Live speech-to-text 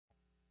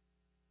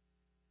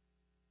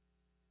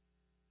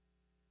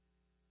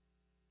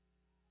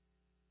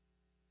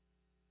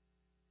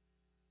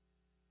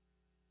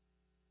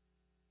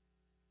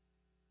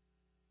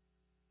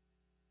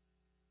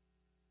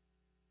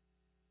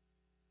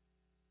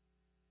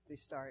we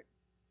start.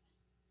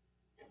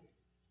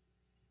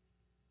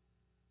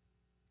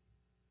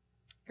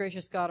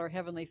 Gracious God, our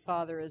Heavenly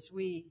Father, as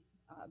we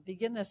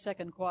begin this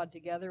second quad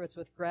together, it's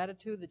with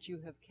gratitude that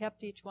you have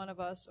kept each one of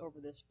us over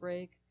this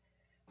break.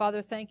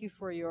 Father, thank you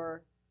for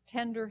your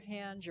tender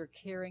hand, your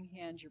caring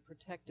hand, your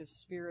protective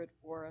spirit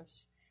for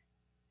us.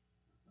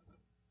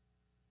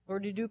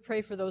 Lord, we do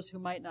pray for those who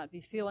might not be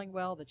feeling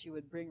well, that you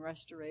would bring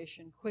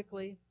restoration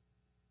quickly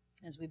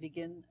as we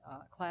begin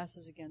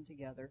classes again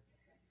together.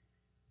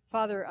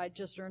 Father, I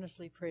just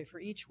earnestly pray for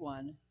each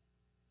one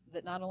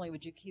that not only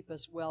would you keep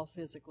us well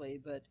physically,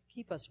 but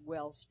keep us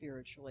well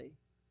spiritually.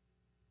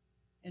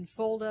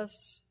 Enfold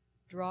us,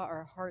 draw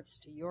our hearts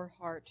to your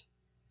heart.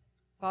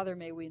 Father,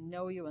 may we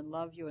know you and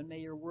love you, and may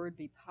your word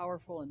be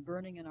powerful and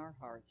burning in our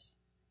hearts.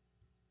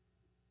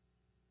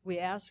 We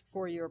ask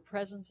for your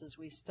presence as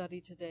we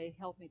study today.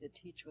 Help me to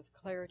teach with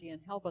clarity,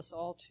 and help us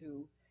all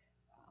to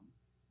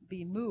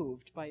be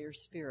moved by your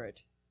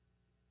Spirit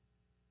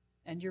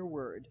and your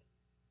word.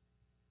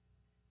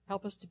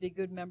 Help us to be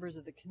good members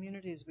of the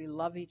community as we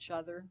love each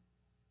other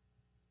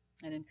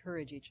and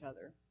encourage each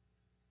other.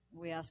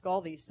 We ask all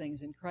these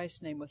things in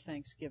Christ's name with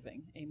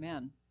thanksgiving.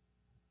 Amen.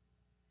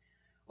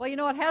 Well, you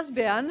know, it has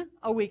been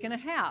a week and a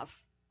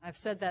half. I've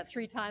said that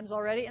 3 times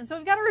already, and so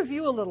we've got to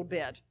review a little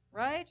bit,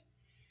 right?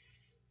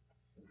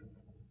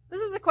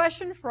 This is a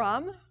question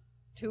from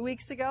 2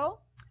 weeks ago.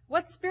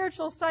 What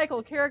spiritual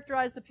cycle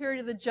characterized the period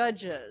of the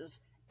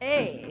Judges?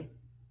 A,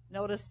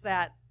 notice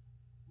that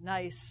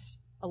nice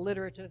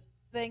alliterative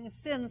thing,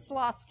 sin,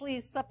 sloth,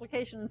 sleaze,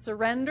 supplication, and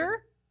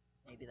surrender.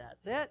 Maybe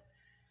that's it.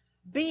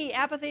 B,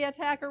 apathy,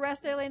 attack,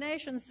 arrest,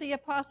 alienation. C,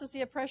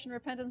 apostasy, oppression,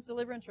 repentance,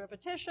 deliverance,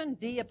 repetition.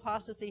 D,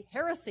 apostasy,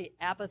 heresy,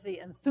 apathy,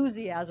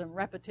 enthusiasm,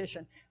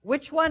 repetition.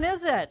 Which one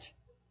is it?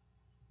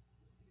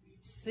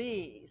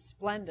 C,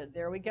 splendid.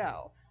 There we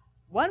go.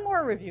 One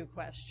more review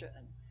question.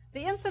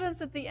 The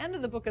incidents at the end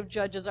of the book of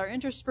Judges are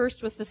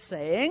interspersed with the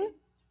saying,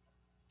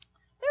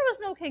 there was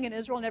no king in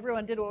Israel and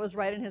everyone did what was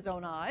right in his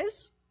own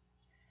eyes.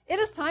 It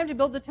is time to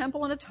build the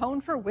temple and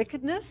atone for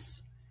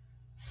wickedness.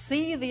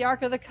 C, the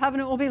Ark of the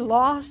Covenant will be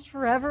lost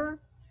forever.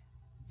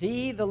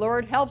 D, the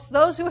Lord helps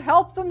those who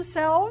help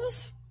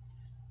themselves.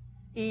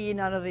 E,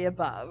 none of the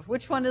above.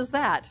 Which one is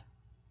that?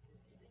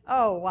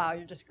 Oh, wow,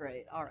 you're just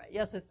great. All right,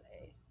 yes, it's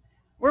A.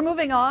 We're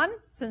moving on,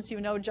 since you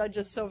know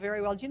Judges so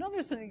very well. Do you know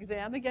there's an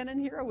exam again in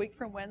here a week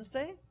from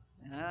Wednesday?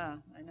 Yeah,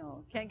 I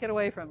know. Can't get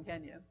away from,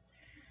 can you?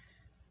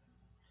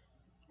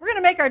 We're going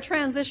to make our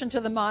transition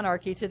to the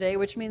monarchy today,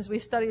 which means we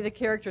study the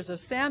characters of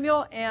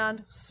Samuel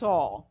and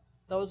Saul.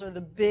 Those are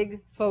the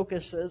big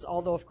focuses,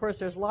 although, of course,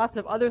 there's lots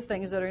of other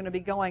things that are going to be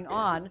going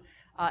on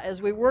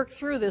as we work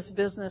through this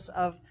business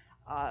of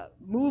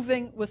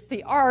moving with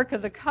the Ark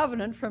of the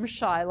Covenant from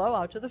Shiloh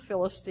out to the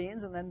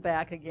Philistines and then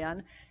back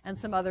again, and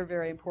some other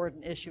very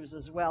important issues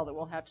as well that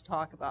we'll have to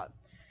talk about.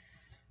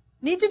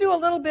 Need to do a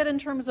little bit in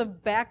terms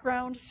of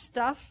background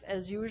stuff,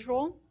 as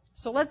usual.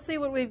 So let's see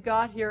what we've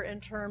got here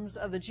in terms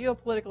of the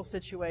geopolitical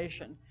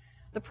situation.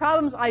 The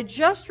problems I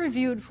just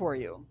reviewed for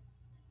you,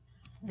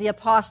 the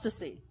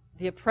apostasy,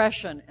 the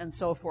oppression, and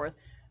so forth.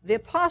 The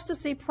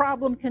apostasy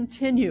problem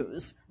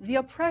continues. The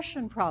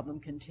oppression problem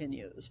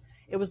continues.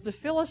 It was the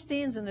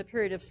Philistines in the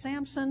period of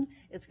Samson.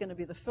 It's going to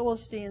be the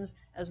Philistines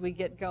as we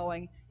get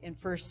going in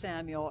 1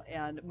 Samuel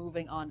and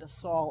moving on to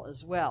Saul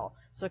as well.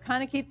 So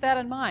kind of keep that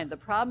in mind. The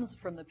problems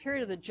from the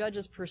period of the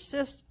Judges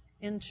persist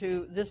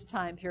into this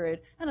time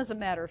period, and as a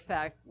matter of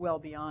fact, well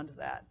beyond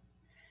that.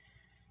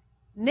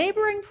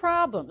 Neighboring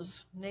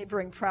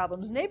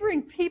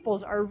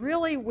peoples are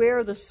really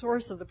where the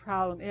source of the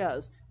problem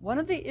is. One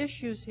of the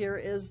issues here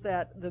is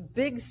that the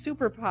big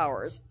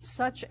superpowers,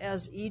 such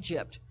as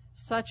Egypt,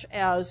 such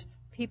as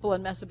people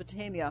in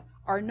Mesopotamia,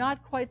 are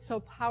not quite so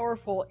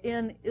powerful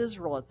in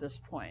Israel at this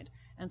point.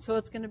 And so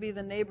it's going to be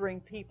the neighboring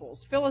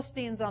peoples.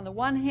 Philistines on the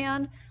one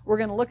hand, we're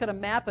going to look at a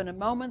map in a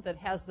moment that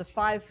has the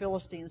 5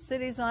 Philistine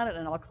cities on it,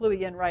 and I'll clue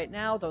you in right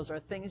now. Those are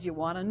things you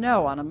want to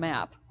know on a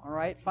map, all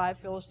right? 5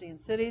 Philistine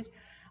cities.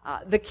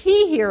 The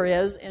key here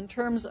is, in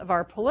terms of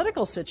our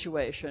political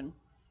situation,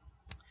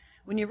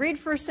 when you read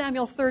 1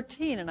 Samuel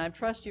 13, and I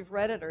trust you've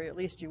read it, or at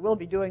least you will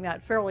be doing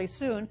that fairly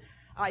soon,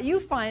 you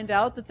find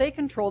out that they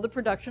control the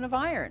production of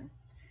iron.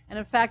 And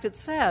in fact, it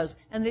says,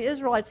 and the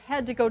Israelites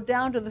had to go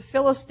down to the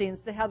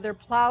Philistines to have their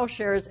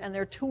plowshares and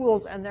their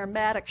tools and their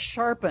mattocks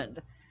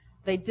sharpened.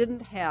 They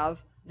didn't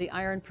have the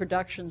iron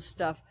production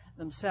stuff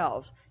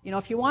themselves. You know,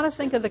 if you want to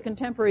think of the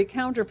contemporary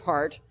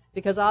counterpart,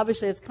 because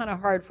obviously it's kind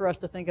of hard for us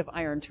to think of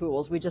iron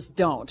tools, we just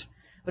don't.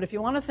 But if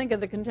you want to think of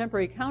the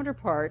contemporary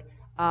counterpart,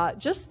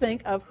 just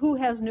think of who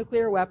has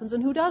nuclear weapons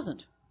and who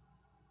doesn't.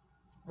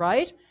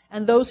 Right?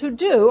 And those who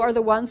do are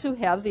the ones who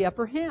have the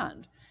upper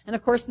hand. And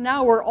of course,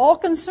 now we're all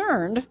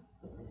concerned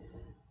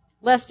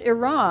lest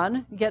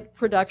Iran get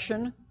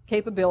production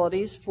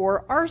capabilities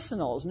for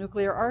arsenals,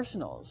 nuclear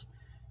arsenals.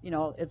 You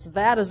know, it's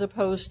that as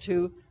opposed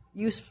to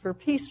use for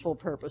peaceful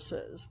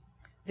purposes.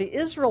 The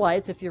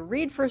Israelites, if you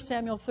read 1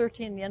 Samuel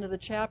 13, the end of the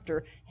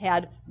chapter,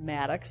 had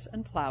mattocks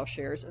and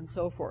plowshares and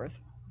so forth.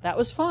 That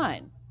was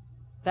fine.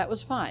 That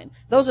was fine.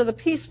 Those are the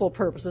peaceful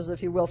purposes,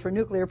 if you will, for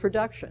nuclear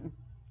production,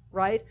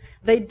 right?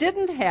 They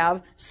didn't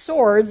have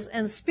swords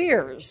and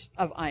spears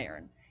of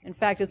iron. In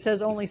fact, it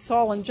says only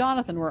Saul and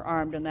Jonathan were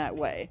armed in that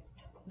way.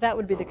 That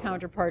would be the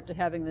counterpart to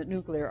having the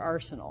nuclear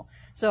arsenal.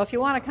 So if you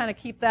want to kind of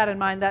keep that in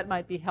mind, that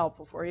might be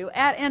helpful for you.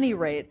 At any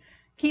rate,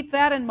 keep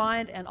that in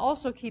mind, and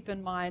also keep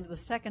in mind the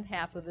second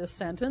half of this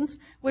sentence,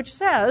 which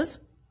says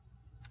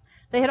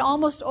they had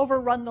almost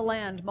overrun the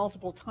land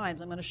multiple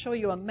times. I'm going to show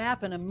you a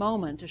map in a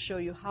moment to show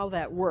you how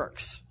that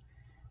works.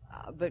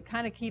 But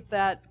kind of keep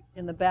that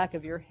in the back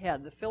of your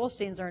head. The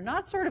Philistines are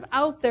not sort of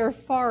out there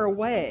far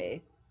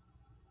away.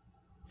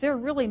 They're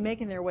really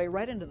making their way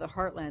right into the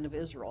heartland of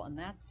Israel, and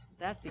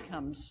that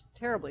becomes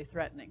terribly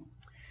threatening.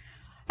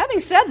 Having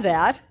said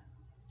that,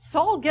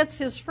 Saul gets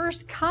his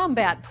first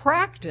combat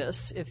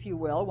practice, if you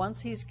will,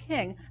 once he's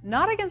king,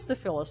 not against the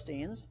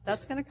Philistines,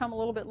 that's going to come a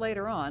little bit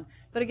later on,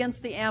 but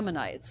against the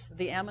Ammonites.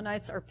 The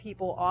Ammonites are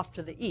people off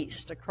to the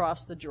east,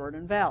 across the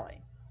Jordan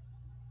Valley.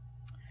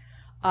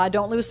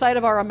 Don't lose sight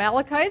of our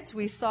Amalekites.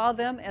 We saw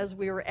them as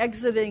we were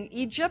exiting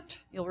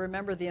Egypt. You'll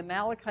remember the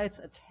Amalekites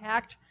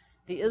attacked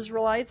the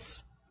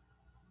Israelites.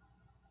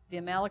 The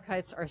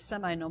Amalekites are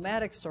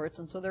semi-nomadic sorts,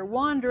 and so they're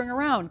wandering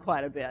around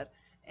quite a bit.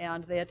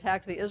 And they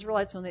attacked the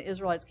Israelites when the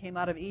Israelites came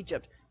out of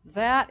Egypt.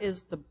 That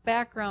is the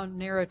background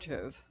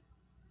narrative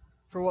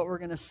for what we're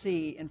going to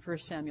see in 1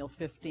 Samuel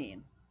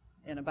 15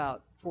 in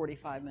about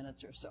 45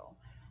 minutes or so.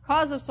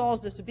 Cause of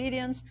Saul's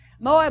disobedience.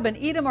 Moab and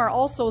Edom are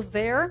also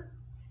there.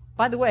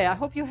 By the way, I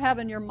hope you have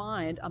in your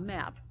mind a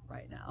map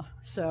right now,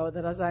 so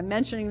that as I'm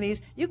mentioning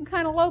these, you can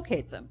kind of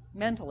locate them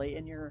mentally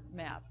in your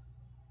map.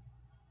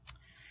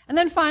 And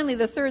then finally,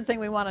 the final thing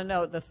we want to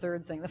note,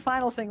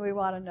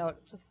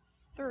 it's a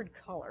third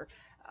color.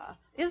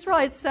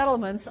 Israelite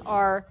settlements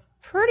are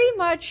pretty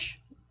much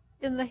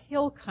in the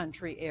hill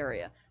country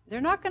area.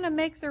 They're not going to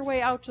make their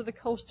way out to the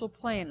coastal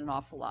plain an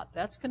awful lot.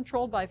 That's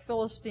controlled by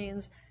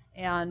Philistines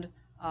and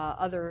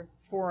other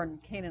foreign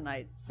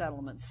Canaanite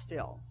settlements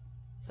still.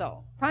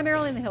 So,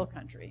 primarily in the hill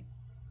country.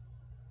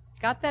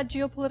 Got that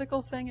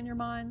geopolitical thing in your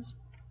minds?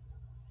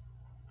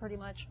 Pretty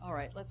much? All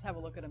right, let's have a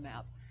look at a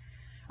map.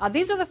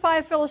 These are the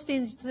 5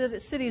 Philistine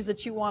cities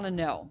that you want to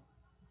know.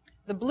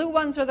 The blue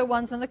ones are the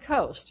ones on the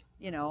coast,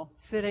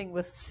 fitting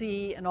with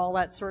sea and all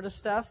that sort of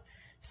stuff.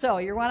 So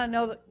you want to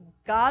know that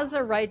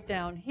Gaza right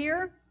down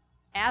here,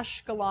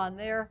 Ashkelon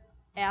there,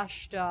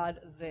 Ashdod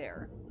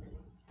there.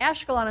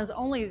 Ashkelon is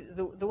only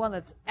the one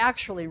that's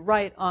actually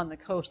right on the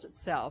coast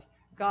itself.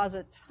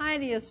 Gaza,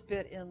 tiniest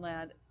bit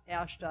inland,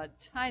 Ashdod,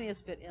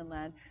 tiniest bit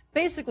inland,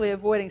 basically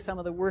avoiding some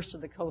of the worst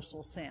of the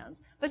coastal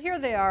sands. But here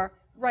they are,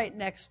 right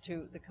next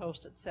to the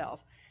coast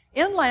itself.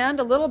 Inland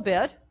a little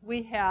bit,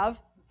 we have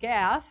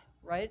Gath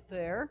right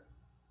there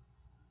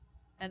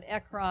and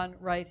Ekron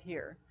right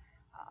here.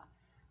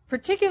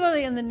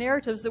 Particularly in the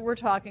narratives that we're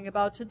talking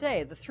about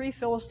today, the 3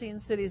 Philistine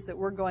cities that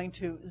we're going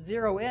to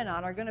zero in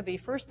on are going to be,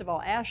 first of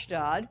all,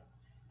 Ashdod,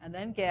 and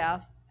then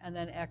Gath, and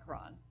then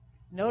Ekron.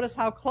 Notice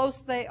how close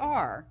they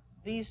are,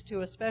 these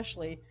two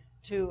especially,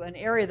 to an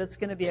area that's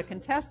going to be a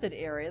contested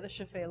area, the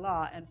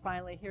Shephelah, and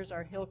finally, here's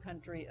our hill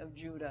country of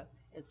Judah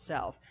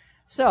itself.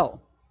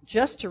 So,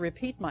 just to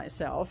repeat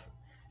myself,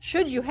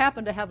 should you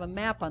happen to have a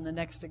map on the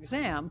next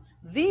exam,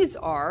 these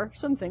are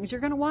some things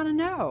you're going to want to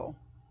know.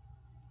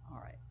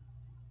 All right.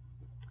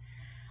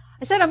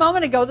 I said a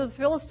moment ago that the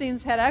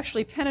Philistines had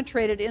actually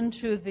penetrated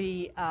into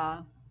the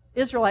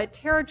Israelite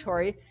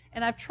territory,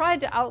 and I've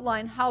tried to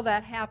outline how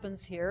that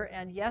happens here,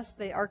 and yes,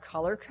 they are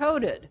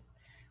color-coded.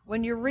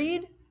 When you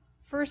read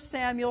 1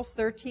 Samuel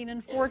 13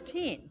 and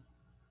 14,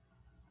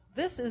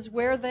 this is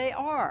where they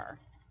are.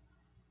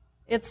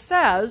 It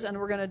says, and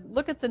we're going to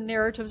look at the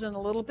narratives in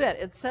a little bit,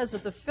 it says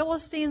that the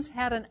Philistines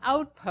had an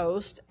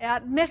outpost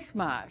at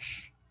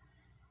Michmash,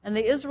 and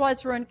the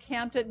Israelites were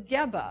encamped at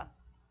Geba.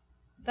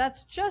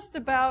 That's just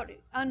about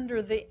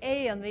under the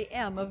A and the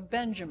M of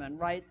Benjamin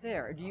right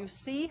there. Do you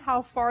see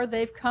how far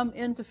they've come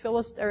into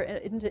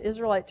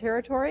Israelite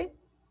territory?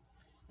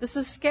 This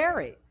is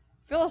scary.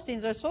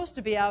 Philistines are supposed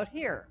to be out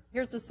here.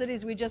 Here's the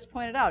cities we just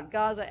pointed out,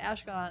 Gaza,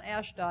 Ashkelon,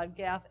 Ashdod,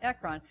 Gath,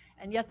 Ekron,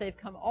 and yet they've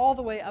come all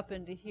the way up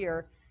into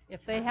here.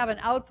 If they have an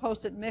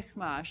outpost at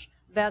Michmash,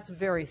 that's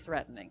very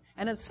threatening.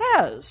 And it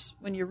says,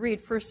 when you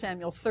read 1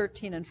 Samuel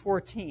 13 and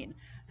 14,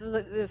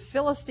 the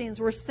Philistines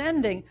were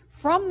sending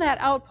from that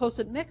outpost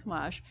at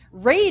Michmash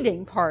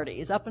raiding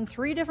parties up in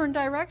 3 different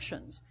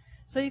directions.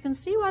 So you can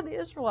see why the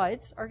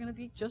Israelites are going to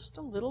be just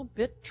a little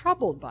bit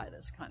troubled by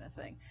this kind of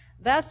thing.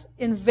 That's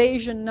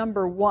invasion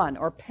number 1,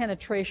 or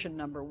penetration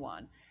number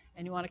 1.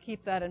 And you want to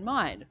keep that in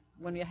mind.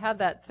 When you have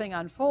that thing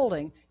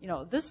unfolding,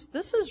 this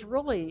is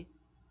really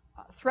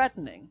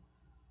threatening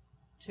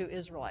to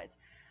Israelites.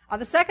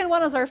 The second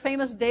one is our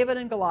famous David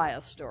and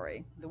Goliath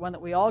story, the one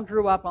that we all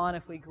grew up on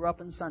if we grew up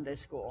in Sunday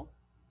school.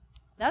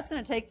 That's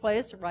going to take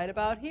place right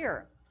about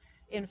here.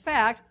 In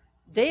fact,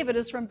 David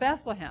is from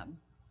Bethlehem.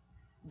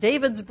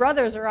 David's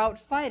brothers are out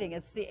fighting.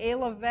 It's the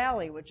Elah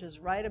Valley, which is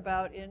right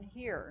about in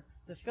here.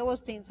 The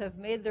Philistines have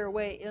made their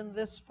way in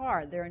this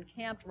far. They're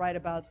encamped right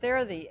about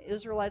there. The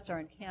Israelites are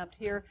encamped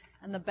here.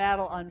 and the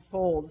battle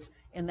unfolds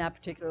in that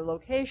particular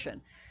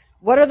location.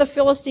 What are the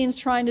Philistines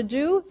trying to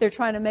do? They're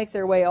trying to make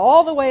their way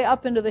all the way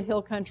up into the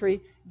hill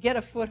country, get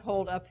a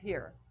foothold up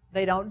here.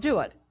 They don't do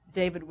it.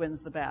 David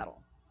wins the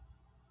battle.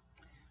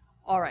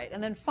 All right,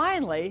 and then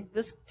finally,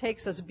 this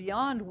takes us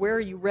beyond where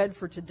you read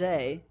for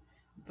today,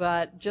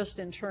 but just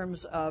in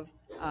terms of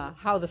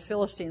how the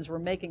Philistines were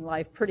making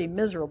life pretty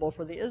miserable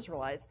for the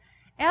Israelites.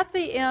 At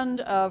the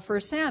end of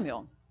 1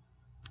 Samuel,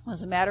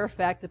 as a matter of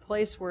fact, the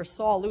place where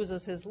Saul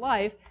loses his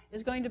life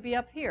is going to be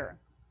up here.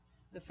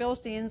 The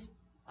Philistines,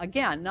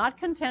 again, not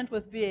content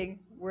with being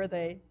where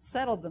they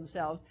settled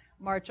themselves,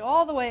 march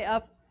all the way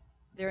up.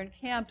 They're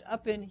encamped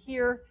up in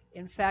here.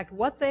 In fact,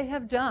 what they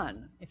have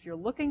done, if you're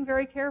looking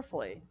very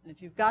carefully, and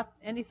if you've got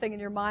anything in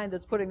your mind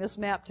that's putting this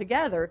map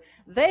together,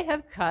 they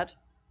have cut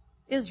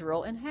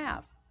Israel in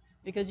half.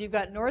 Because you've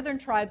got northern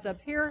tribes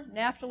up here,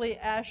 Naphtali,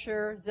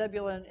 Asher,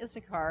 Zebulun, and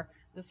Issachar.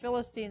 The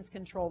Philistines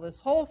control this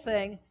whole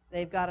thing.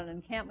 They've got an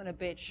encampment at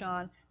Beit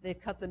Shan. They've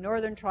cut the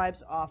northern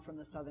tribes off from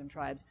the southern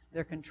tribes.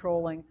 They're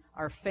controlling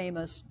our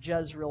famous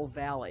Jezreel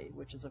Valley,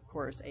 which is, of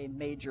course, a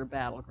major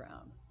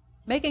battleground.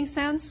 Making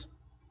sense?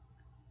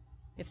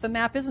 If the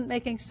map isn't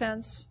making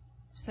sense,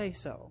 say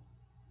so.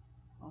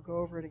 I'll go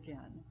over it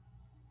again.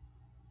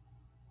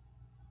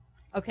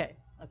 Okay,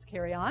 let's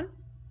carry on.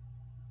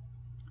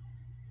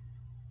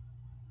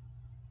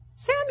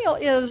 Samuel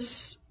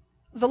is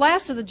the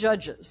last of the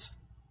judges.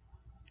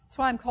 That's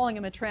why I'm calling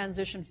him a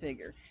transition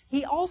figure.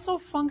 He also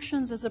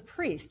functions as a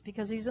priest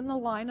because he's in the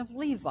line of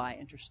Levi,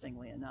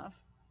 interestingly enough.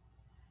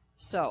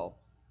 So,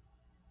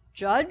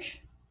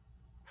 judge,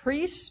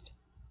 priest,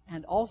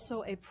 and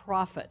also a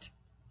prophet,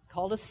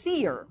 called a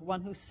seer,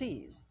 one who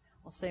sees.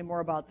 I'll say more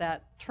about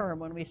that term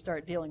when we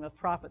start dealing with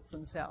prophets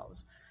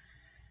themselves.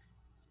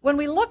 When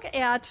we look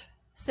at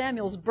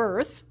Samuel's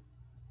birth,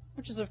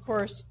 which is, of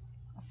course,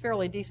 a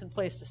fairly decent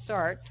place to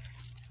start,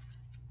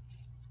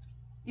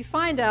 you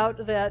find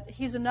out that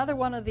he's another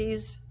one of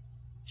these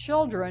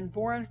children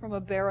born from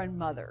a barren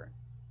mother,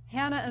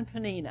 Hannah and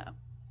Peninnah,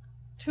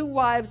 two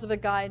wives of a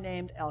guy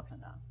named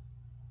Elkanah.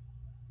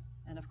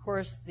 And of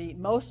course, the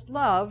most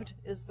loved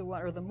is the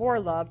one, or the more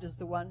loved is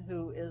the one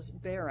who is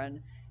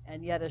barren.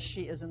 And yet, as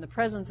she is in the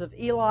presence of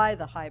Eli,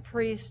 the high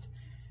priest,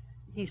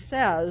 he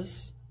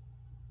says,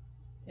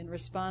 in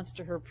response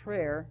to her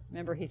prayer,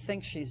 remember, he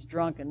thinks she's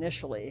drunk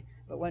initially,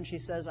 but when she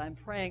says, I'm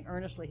praying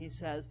earnestly, he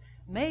says,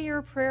 may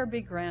your prayer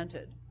be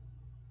granted.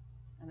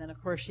 And then,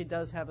 of course, she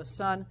does have a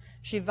son.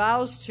 She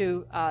vows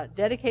to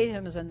dedicate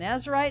him as a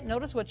Nazirite.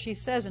 Notice what she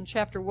says in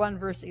chapter 1,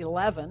 verse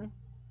 11.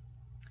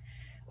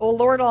 O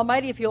Lord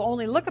Almighty, if you'll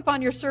only look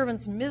upon your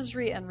servant's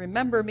misery and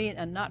remember me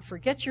and not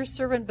forget your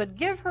servant, but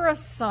give her a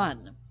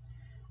son,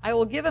 I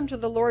will give him to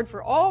the Lord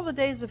for all the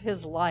days of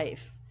his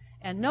life,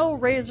 and no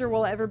razor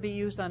will ever be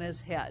used on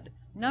his head.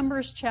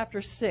 Numbers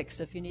chapter 6,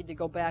 if you need to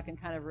go back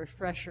and kind of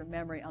refresh your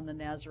memory on the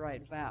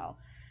Nazirite vow.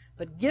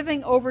 But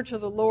giving over to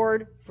the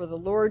Lord for the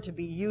Lord to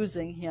be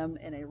using him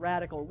in a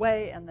radical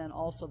way, and then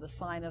also the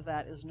sign of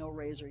that is no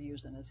razor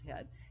used on his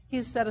head.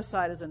 He's set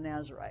aside as a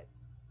Nazirite.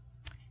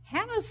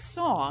 Hannah's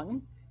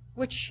song,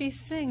 which she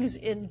sings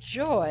in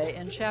joy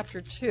in chapter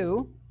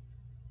 2,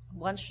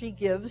 once she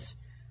gives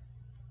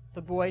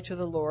the boy to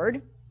the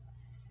Lord,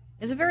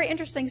 is a very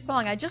interesting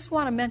song. I just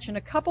want to mention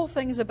a couple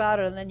things about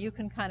it, and then you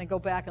can kind of go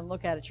back and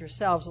look at it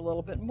yourselves a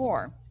little bit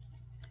more.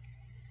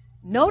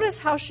 Notice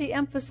how she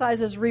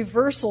emphasizes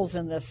reversals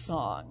in this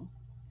song.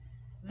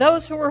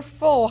 Those who are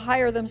full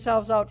hire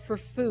themselves out for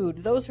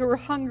food. Those who are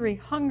hungry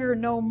hunger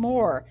no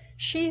more.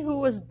 She who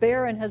was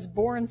barren has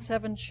borne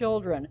 7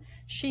 children.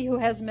 She who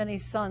has many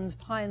sons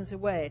pines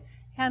away.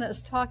 Hannah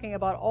is talking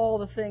about all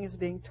the things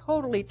being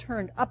totally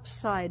turned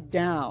upside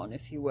down,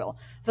 if you will.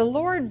 The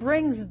Lord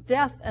brings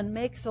death and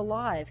makes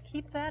alive.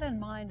 Keep that in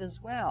mind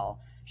as well.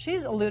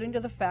 She's alluding to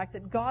the fact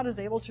that God is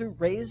able to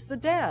raise the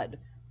dead.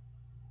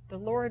 The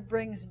Lord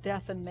brings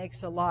death and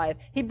makes alive.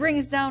 He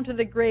brings down to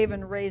the grave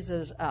and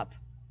raises up.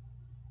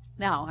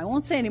 Now, I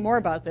won't say any more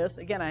about this.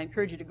 Again, I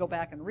encourage you to go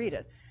back and read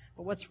it.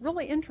 But what's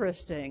really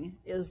interesting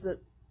is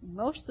that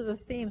most of the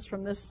themes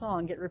from this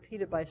song get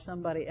repeated by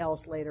somebody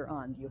else later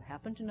on. Do you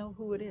happen to know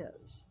who it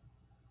is?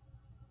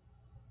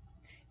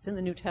 It's in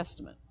the New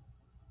Testament.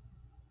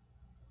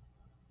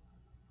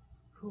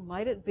 Who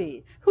might it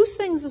be? Who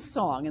sings a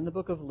song in the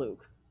book of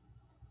Luke?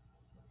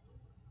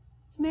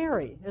 It's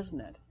Mary,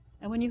 isn't it?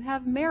 And when you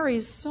have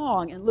Mary's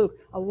song in Luke,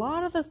 a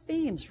lot of the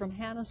themes from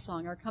Hannah's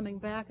song are coming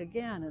back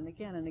again and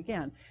again and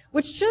again,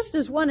 which just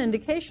is one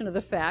indication of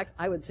the fact,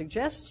 I would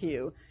suggest to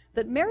you,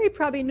 that Mary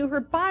probably knew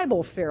her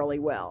Bible fairly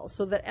well,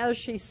 so that as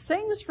she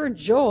sings for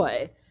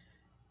joy,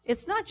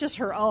 it's not just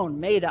her own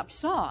made-up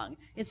song.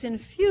 It's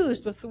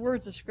infused with the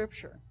words of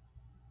Scripture,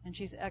 and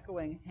she's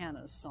echoing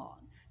Hannah's song.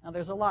 Now,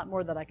 there's a lot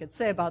more that I could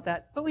say about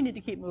that, but we need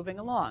to keep moving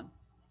along.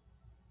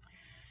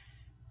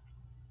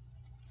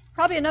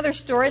 Probably another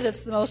story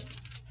that's the most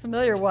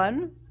familiar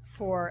one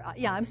for...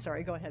 yeah, I'm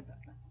sorry. Go ahead, Becca.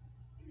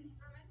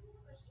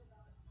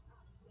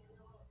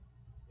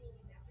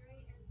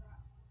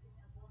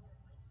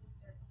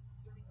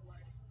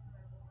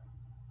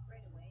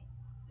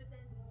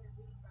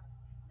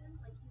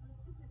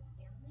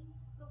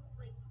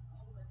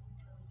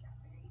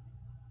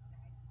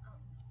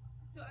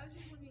 So I was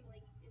just wondering,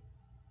 like,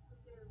 was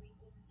there a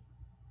reason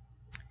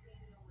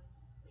Samuel was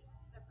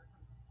separate from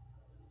his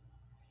family?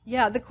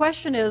 Yeah, the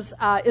question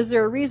is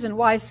there a reason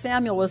why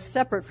Samuel was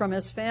separate from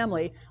his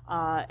family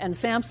and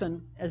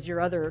Samson, as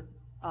your other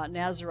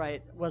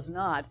Nazirite, was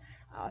not?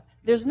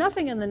 There's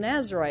nothing in the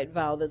Nazirite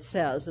vow that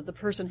says that the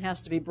person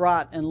has to be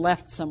brought and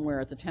left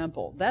somewhere at the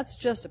temple. That's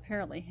just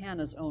apparently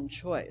Hannah's own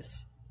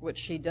choice, which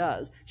she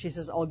does. She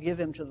says, I'll give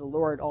him to the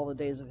Lord all the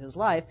days of his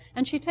life.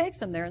 And she takes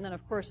him there. And then,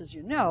 of course, as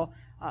you know,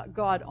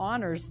 God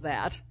honors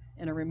that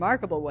in a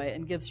remarkable way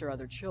and gives her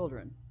other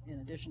children in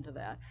addition to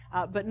that.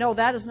 But no,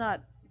 that is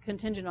not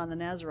contingent on the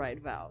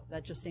Nazirite vow.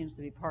 That just seems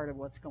to be part of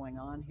what's going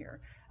on here.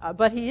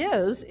 But he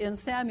is in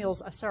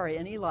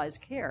in Eli's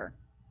care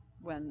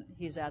when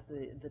he's at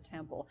the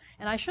temple.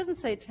 And I shouldn't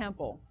say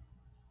temple.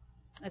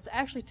 It's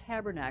actually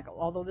tabernacle,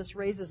 although this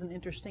raises an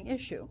interesting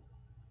issue.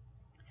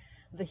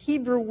 The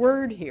Hebrew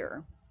word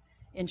here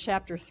in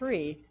chapter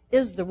 3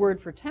 is the word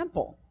for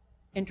temple,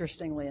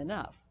 interestingly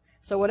enough.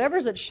 So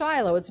whatever's at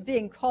Shiloh, it's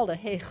being called a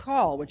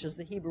heichal, which is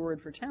the Hebrew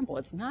word for temple.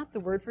 It's not the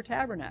word for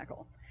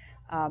tabernacle.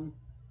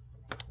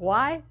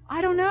 Why?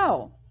 I don't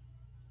know.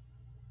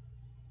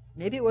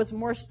 Maybe it was a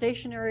more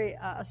stationary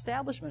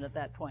establishment at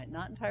that point.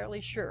 Not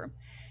entirely sure.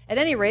 At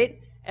any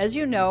rate, as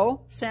you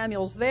know,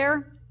 Samuel's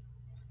there.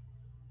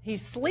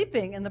 He's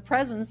sleeping in the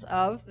presence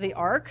of the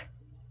ark.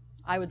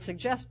 I would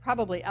suggest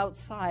probably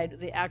outside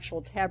the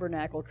actual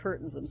tabernacle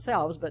curtains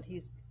themselves, but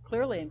he's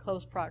clearly in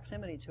close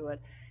proximity to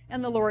it.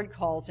 And the Lord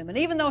calls him. And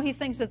even though he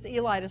thinks it's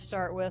Eli to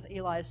start with,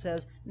 Eli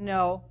says,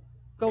 no,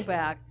 go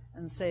back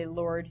and say,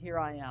 Lord, here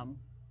I am.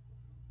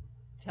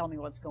 Tell me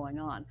what's going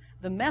on.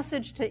 The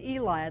message to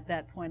Eli at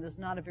that point is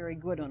not a very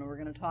good one, and we're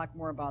going to talk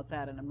more about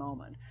that in a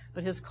moment.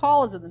 But his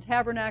call is in the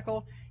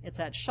tabernacle. It's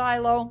at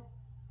Shiloh.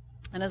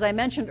 And as I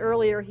mentioned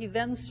earlier, he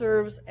then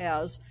serves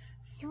as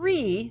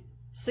 3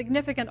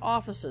 significant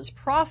offices.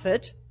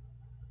 Prophet,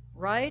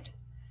 right?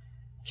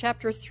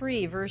 Chapter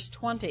 3, verse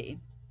 20.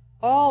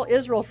 All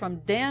Israel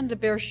from Dan to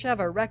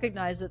Beersheba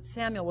recognized that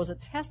Samuel was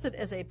attested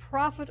as a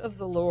prophet of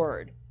the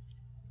Lord.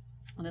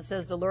 And it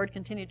says the Lord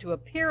continued to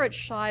appear at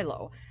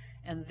Shiloh,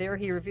 and there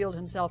he revealed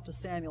himself to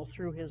Samuel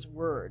through his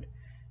word.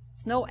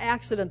 It's no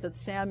accident that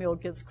Samuel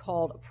gets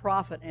called a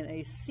prophet and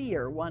a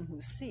seer, one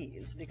who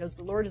sees, because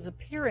the Lord is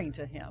appearing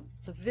to him.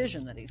 It's a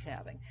vision that he's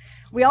having.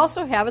 We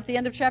also have at the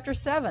end of chapter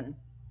 7,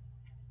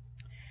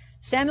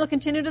 Samuel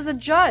continued as a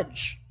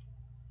judge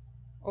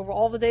over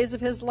all the days of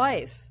his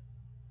life.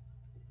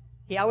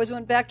 He always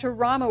went back to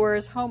Ramah where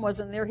his home was,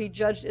 and there he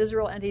judged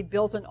Israel, and he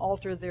built an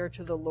altar there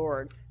to the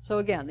Lord. So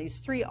again, these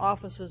 3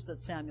 offices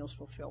that Samuel's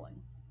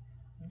fulfilling.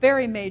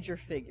 Very major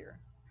figure.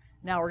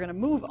 Now we're going to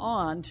move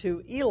on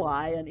to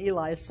Eli and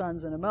Eli's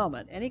sons in a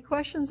moment. Any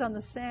questions on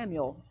the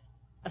Samuel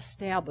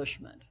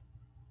establishment?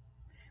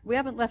 We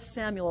haven't left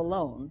Samuel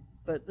alone,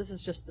 but this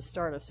is just the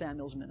start of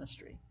Samuel's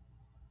ministry.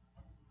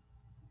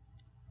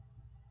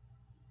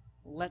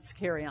 Let's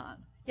carry on.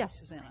 Yes,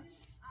 Susanna.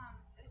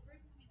 It occurs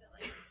to me that,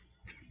 like,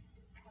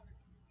 you have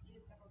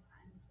repeated several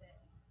times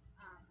that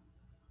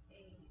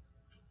a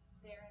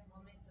barren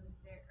woman who's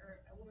very,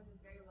 or a woman who's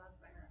very loved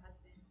by her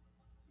husband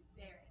is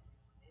barren.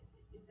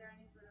 Is there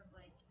any sort of,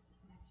 like,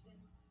 connection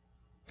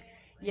there?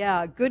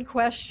 Yeah, good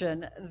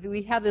question.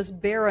 We have this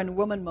barren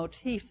woman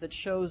motif that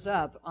shows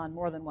up on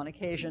more than one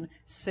occasion.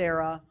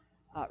 Sarah,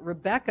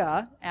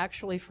 Rebecca,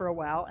 actually for a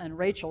while, and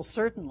Rachel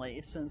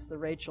certainly, since the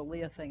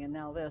Rachel-Leah thing and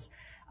now this.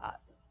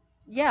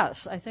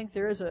 Yes, I think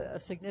there is a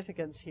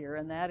significance here,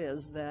 and that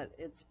is that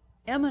it's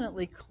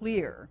eminently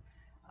clear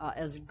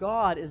as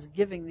God is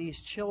giving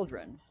these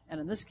children, and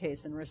in this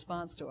case in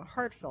response to a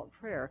heartfelt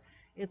prayer,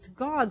 it's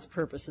God's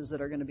purposes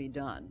that are going to be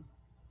done.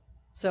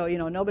 So,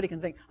 nobody can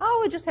think, oh,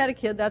 we just had a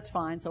kid, that's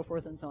fine, so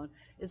forth and so on.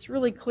 It's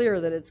really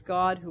clear that it's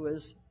God who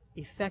is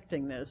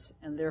effecting this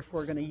and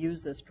therefore going to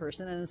use this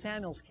person. And in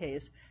Samuel's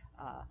case,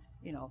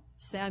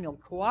 Samuel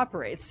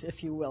cooperates,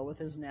 if you will, with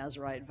his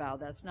Nazirite vow.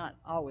 That's not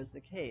always the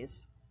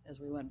case, as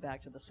we went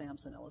back to the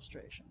Samson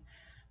illustration.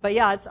 But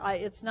yeah,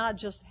 it's not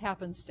just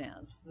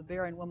happenstance. The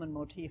barren woman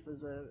motif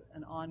is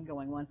an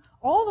ongoing one.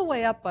 All the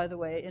way up, by the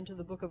way, into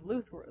the book of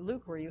Luke,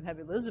 where you have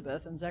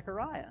Elizabeth and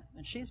Zechariah.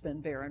 And she's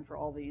been barren for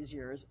all these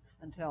years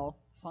until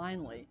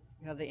finally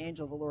you have the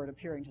angel of the Lord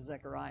appearing to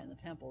Zechariah in the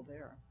temple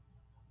there.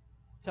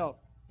 So,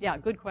 yeah,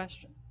 good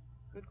question.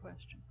 Good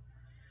question.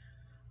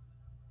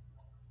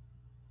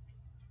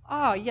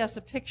 Oh, yes,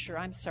 a picture.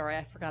 I'm sorry,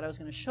 I forgot I was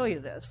going to show you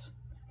this.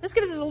 This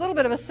gives us a little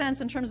bit of a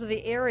sense in terms of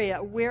the area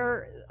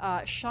where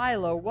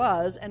Shiloh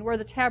was and where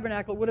the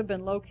tabernacle would have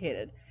been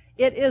located.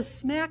 It is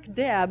smack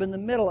dab in the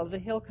middle of the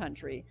hill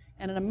country,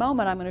 and in a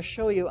moment I'm going to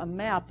show you a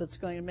map that's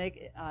going to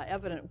make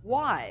evident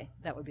why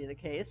that would be the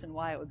case and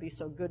why it would be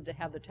so good to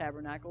have the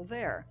tabernacle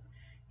there.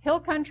 Hill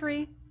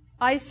country,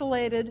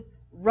 isolated,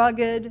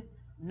 rugged,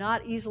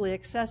 not easily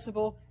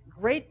accessible,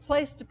 great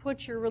place to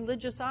put your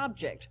religious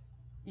object,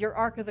 your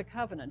Ark of the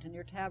Covenant and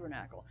your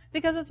tabernacle,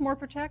 because it's more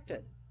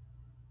protected.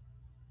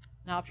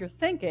 Now, if you're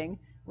thinking,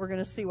 we're going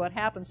to see what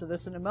happens to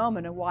this in a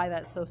moment and why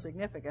that's so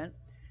significant.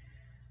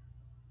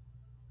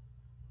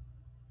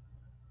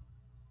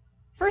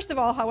 First of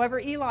all, however,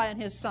 Eli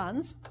and his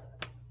sons,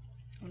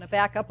 I'm going to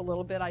back up a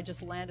little bit. I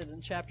just landed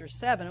in chapter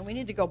 7, and we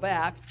need to go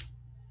back.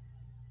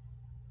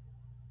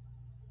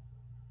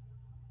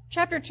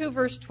 Chapter 2,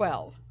 verse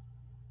 12.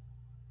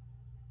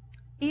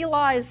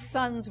 Eli's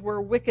sons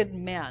were wicked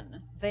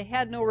men. They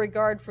had no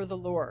regard for the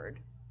Lord.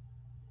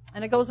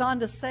 And it goes on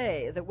to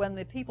say that when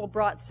the people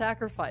brought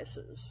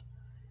sacrifices,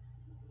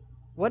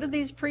 what did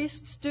these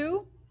priests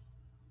do?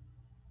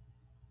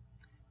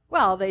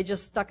 Well, they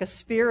just stuck a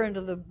spear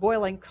into the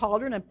boiling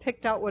cauldron and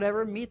picked out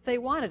whatever meat they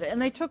wanted. And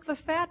they took the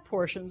fat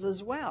portions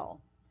as well.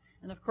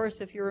 And of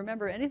course, if you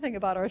remember anything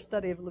about our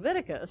study of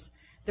Leviticus,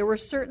 there were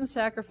certain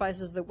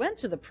sacrifices that went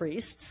to the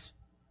priests,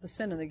 the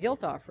sin and the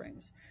guilt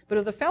offerings. But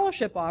of the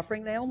fellowship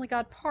offering, they only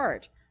got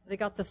part. They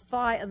got the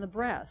thigh and the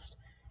breast.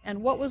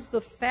 And what was the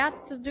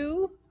fat to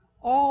do?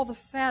 All the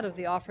fat of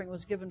the offering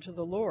was given to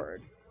the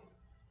Lord.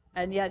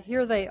 And yet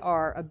here they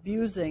are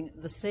abusing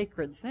the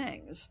sacred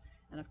things.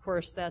 And of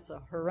course, that's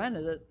a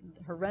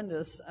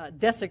horrendous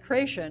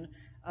desecration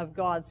of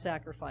God's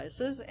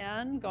sacrifices,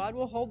 and God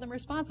will hold them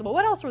responsible.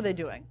 What else were they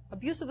doing?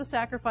 Abuse of the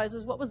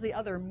sacrifices. What was the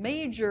other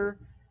major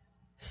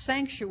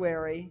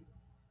sanctuary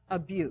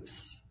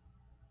abuse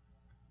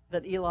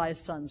that Eli's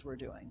sons were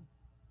doing?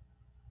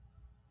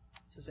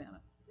 Susanna.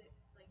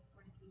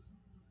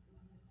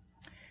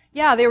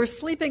 Yeah, they were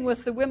sleeping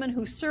with the women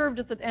who served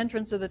at the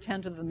entrance of the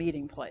tent of the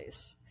meeting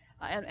place.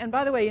 And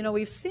by the way,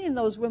 we've seen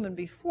those women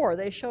before.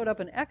 They showed up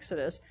in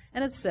Exodus,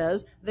 and it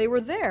says they were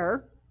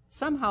there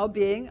somehow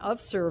being of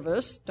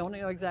service. Don't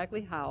know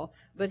exactly how,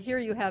 but here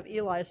you have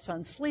Eli's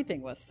son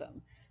sleeping with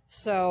them.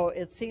 So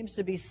it seems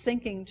to be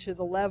sinking to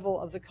the level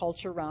of the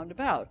culture round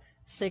about.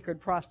 Sacred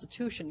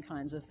prostitution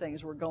kinds of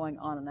things were going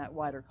on in that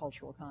wider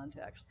cultural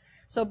context.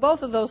 So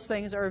both of those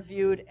things are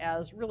viewed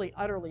as really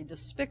utterly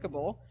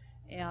despicable,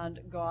 and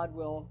God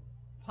will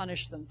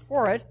punish them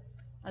for it.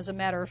 As a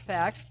matter of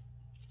fact,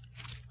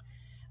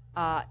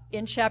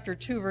 in chapter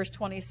 2, verse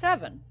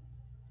 27,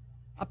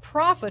 a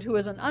prophet who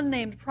is an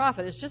unnamed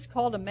prophet, is just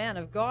called a man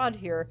of God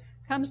here,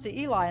 comes to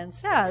Eli and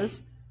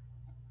says,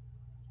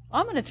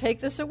 I'm going to take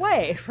this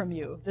away from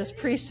you, this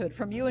priesthood,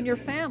 from you and your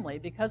family,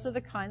 because of the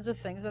kinds of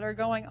things that are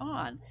going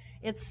on.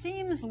 It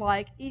seems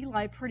like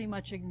Eli pretty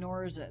much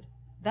ignores it.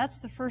 That's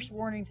the first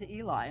warning to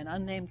Eli. An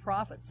unnamed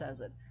prophet says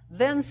it.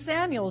 Then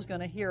Samuel's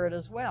going to hear it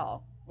as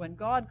well. When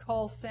God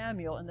calls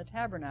Samuel in the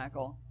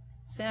tabernacle,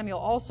 Samuel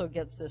also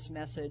gets this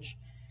message,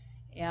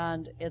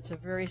 and it's a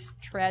very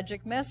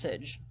tragic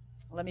message.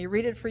 Let me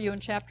read it for you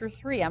in chapter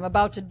 3. I'm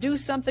about to do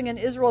something in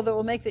Israel that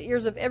will make the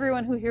ears of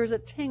everyone who hears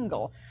it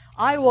tingle.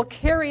 I will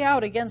carry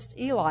out against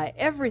Eli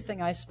everything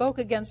I spoke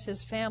against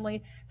his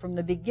family from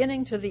the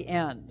beginning to the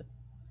end.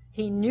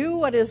 He knew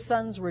what his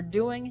sons were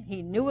doing.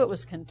 He knew it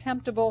was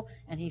contemptible,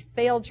 and he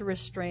failed to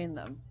restrain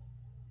them.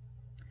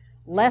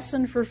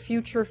 Lesson for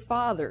future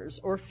fathers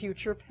or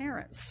future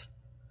parents.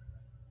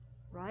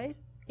 Right?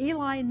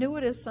 Eli knew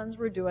what his sons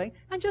were doing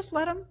and just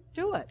let them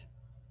do it.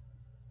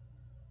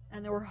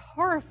 And there were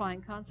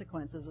horrifying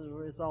consequences as a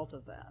result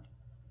of that.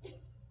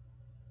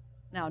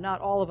 Now, not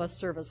all of us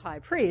serve as high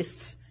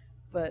priests,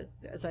 but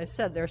as I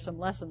said, there are some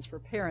lessons for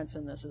parents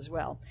in this as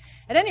well.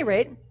 At any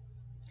rate,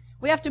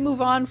 we have to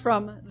move on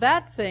from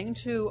that thing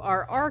to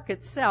our ark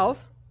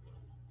itself.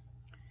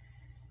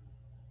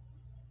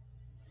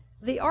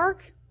 The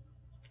ark,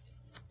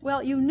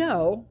 well,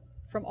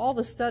 from all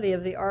the study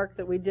of the ark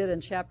that we did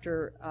in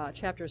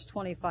chapters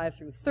 25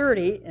 through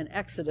 30 in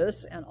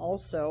Exodus, and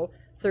also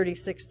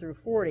 36 through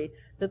 40,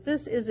 that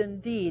this is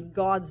indeed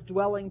God's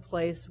dwelling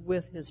place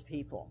with his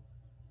people.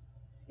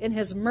 In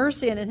his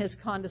mercy and in his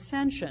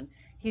condescension,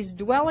 he's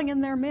dwelling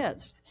in their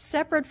midst,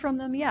 separate from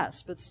them,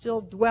 yes, but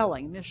still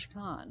dwelling,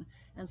 Mishkan.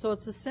 And so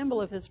it's a symbol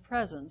of his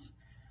presence.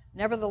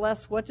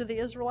 Nevertheless, what do the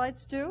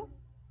Israelites do?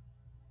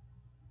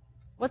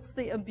 What's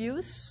the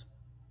abuse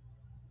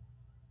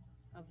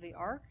of the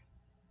ark?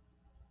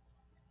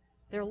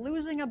 They're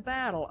losing a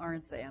battle,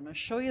 aren't they? I'm going to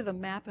show you the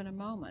map in a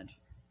moment.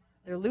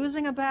 They're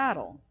losing a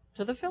battle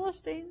to the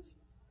Philistines.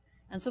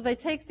 And so they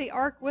take the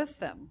ark with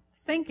them,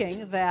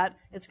 thinking that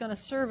it's going to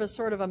serve as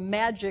sort of a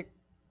magic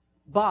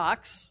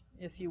box,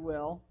 if you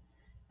will,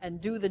 and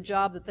do the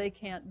job that they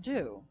can't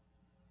do.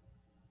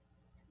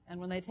 And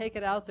when they take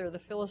it out there, the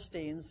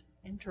Philistines,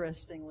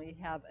 interestingly,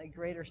 have a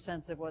greater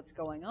sense of what's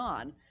going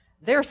on.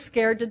 They're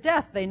scared to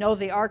death. They know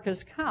the ark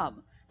has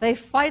come. They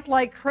fight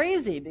like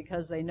crazy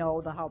because they know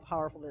how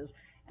powerful it is.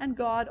 And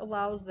God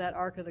allows that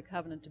Ark of the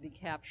Covenant to be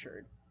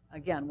captured.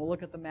 Again, we'll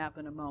look at the map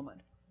in a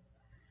moment.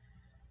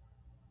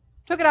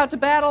 Took it out to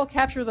battle,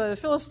 captured the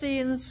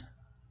Philistines.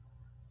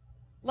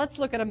 Let's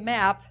look at a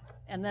map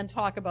and then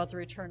talk about the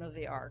return of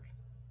the Ark.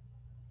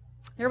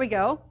 Here we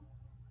go.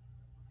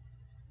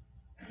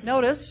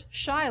 Notice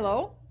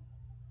Shiloh,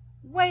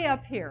 way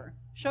up here.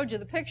 Showed you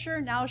the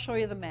picture, now I'll show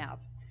you the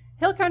map.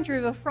 Hill country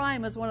of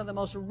Ephraim is one of the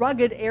most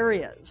rugged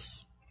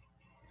areas.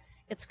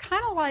 It's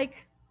kind of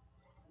like,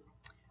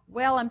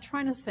 well, I'm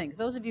trying to think.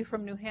 Those of you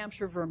from New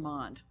Hampshire,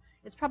 Vermont,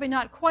 it's probably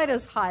not quite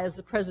as high as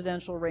the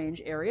presidential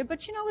range area,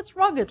 but it's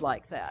rugged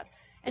like that.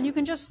 And you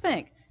can just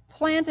think,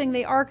 planting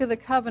the Ark of the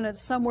Covenant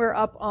somewhere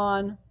up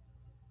on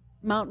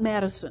Mount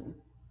Madison.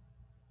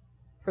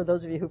 For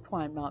those of you who've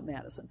climbed Mount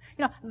Madison.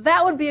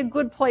 That would be a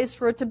good place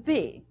for it to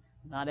be.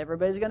 Not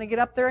everybody's going to get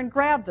up there and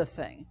grab the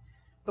thing.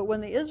 But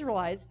when the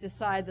Israelites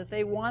decide that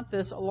they want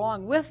this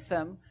along with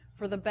them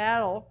for the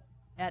battle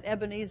at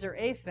Ebenezer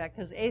Aphek,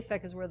 because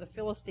Aphek is where the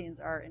Philistines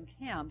are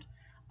encamped,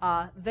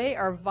 they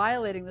are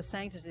violating the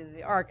sanctity of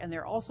the ark, and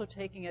they're also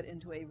taking it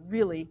into a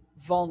really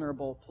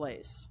vulnerable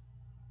place.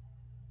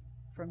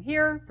 From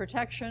here,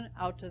 protection,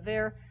 out to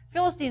there.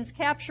 Philistines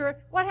capture it.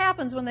 What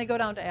happens when they go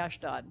down to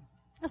Ashdod?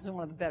 This is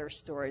one of the better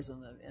stories in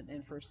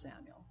 1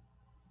 Samuel.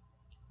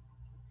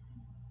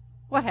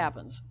 What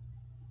happens?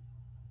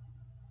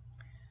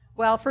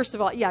 Well, first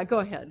of all, yeah, go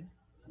ahead,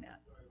 Matt.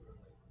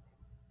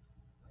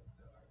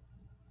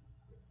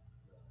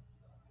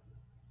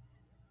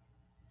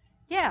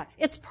 Yeah,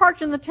 it's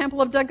parked in the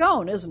temple of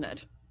Dagon, isn't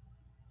it?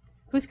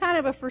 Who's kind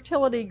of a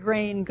fertility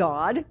grain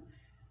god.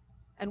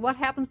 And what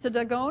happens to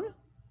Dagon?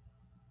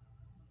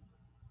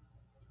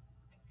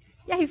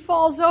 Yeah, he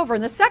falls over.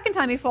 And the second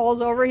time he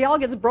falls over, he all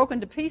gets broken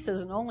to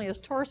pieces and only his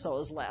torso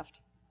is left.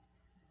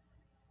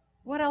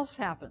 What else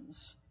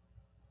happens?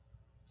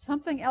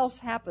 Something else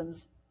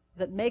happens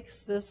that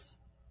makes this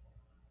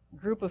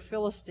group of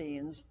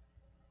Philistines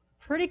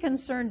pretty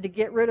concerned to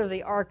get rid of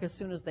the ark as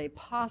soon as they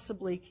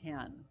possibly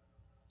can.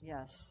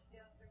 Yes.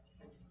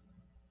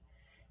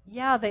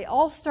 Yeah, they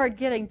all start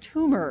getting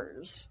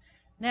tumors.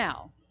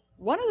 Now,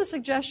 one of the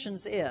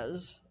suggestions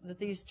is that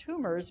these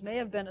tumors may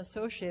have been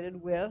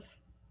associated with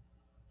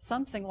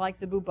something like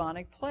the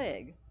bubonic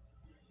plague.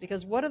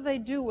 Because what do they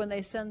do when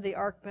they send the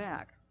ark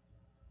back?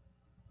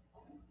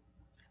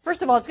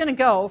 First of all, it's going to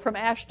go from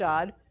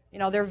Ashdod.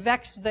 They're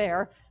vexed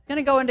there. It's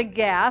going to go into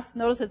Gath.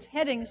 Notice it's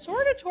heading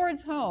sort of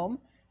towards home.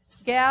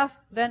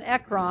 Gath, then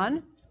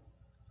Ekron.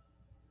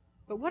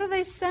 But what do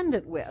they send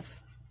it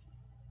with?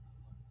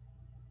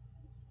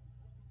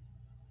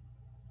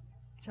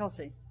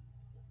 Chelsea.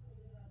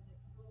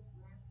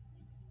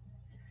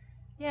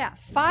 Yeah,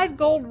 5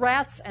 gold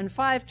rats and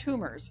 5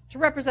 tumors to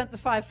represent the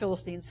 5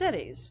 Philistine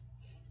cities.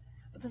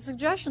 But the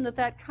suggestion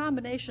that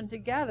combination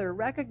together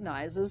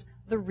recognizes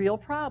the real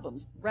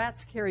problems.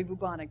 Rats carry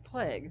bubonic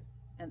plague.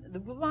 And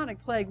the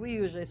bubonic plague we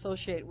usually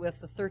associate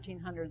with the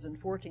 1300s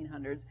and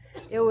 1400s.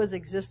 It was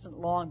existent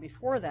long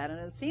before that, and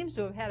it seems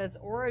to have had its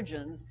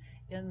origins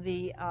in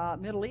the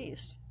Middle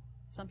East.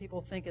 Some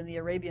people think in the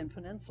Arabian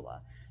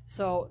Peninsula.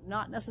 So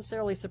not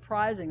necessarily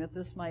surprising that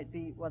this might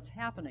be what's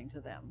happening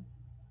to them.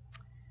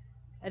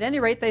 At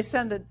any rate, they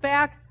send it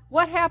back.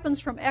 What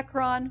happens from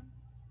Ekron?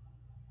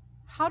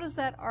 How does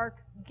that ark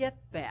get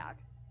back?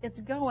 It's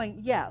going,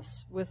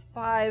 yes, with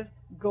 5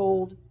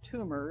 gold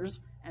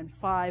tumors and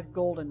 5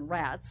 golden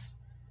rats.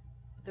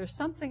 But there's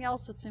something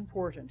else that's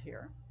important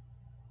here.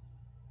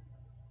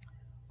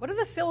 What do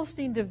the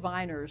Philistine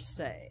diviners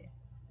say?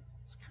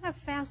 It's kind of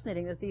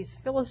fascinating that these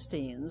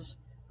Philistines,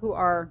 who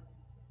are,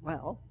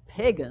 well,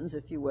 pagans,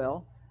 if you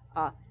will,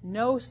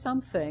 know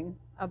something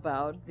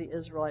about the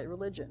Israelite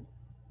religion.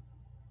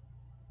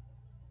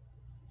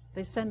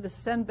 They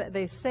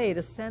say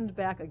to send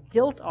back a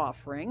guilt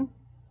offering.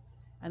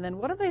 And then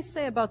what do they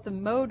say about the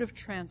mode of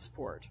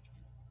transport?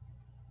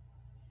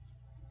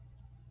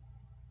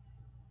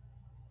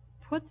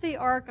 Put the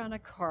ark on a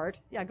cart.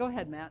 Yeah, go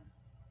ahead, Matt.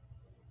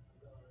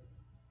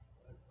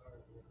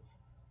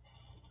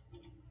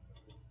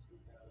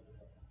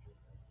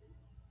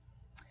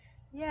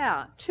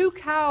 Yeah, 2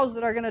 cows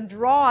that are going to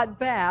draw it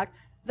back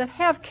that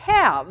have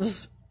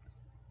calves.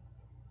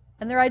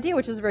 And their idea,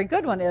 which is a very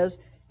good one, is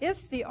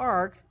if the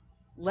ark,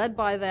 led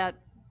by that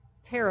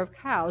pair of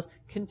cows,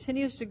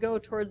 continues to go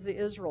towards the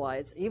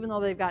Israelites, even though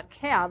they've got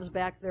calves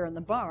back there in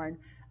the barn,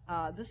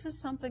 this is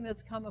something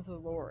that's come of the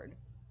Lord.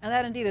 And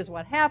that indeed is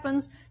what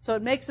happens. So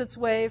it makes its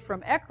way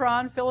from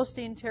Ekron,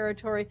 Philistine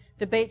territory,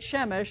 to Beit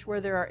Shemesh, where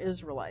there are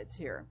Israelites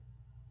here.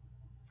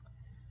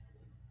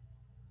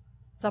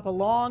 It's up a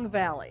long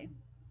valley.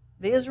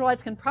 The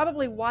Israelites can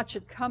probably watch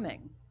it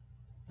coming.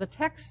 The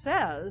text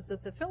says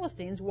that the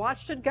Philistines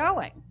watched it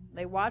going.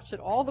 They watched it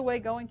all the way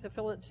going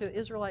to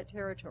Israelite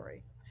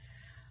territory.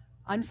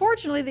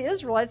 Unfortunately, the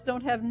Israelites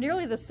don't have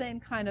nearly the same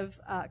kind of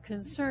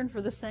concern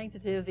for the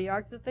sanctity of the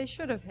ark that they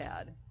should have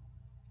had,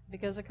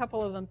 because a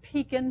couple of them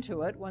peek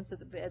into it once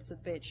it's at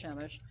Beit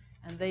Shemesh,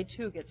 and they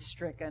too get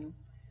stricken.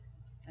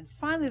 And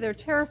finally, they're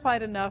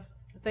terrified enough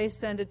that they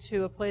send it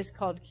to a place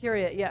called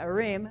Kiryat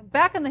Yearim,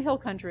 back in the hill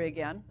country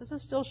again. This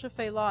is still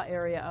Shephelah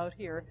area out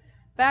here,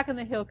 back in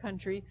the hill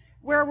country,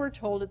 where we're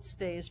told it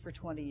stays for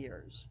 20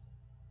 years.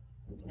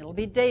 It'll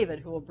be David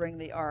who will bring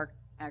the ark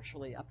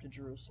actually up to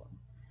Jerusalem.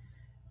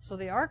 So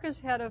the ark has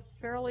had a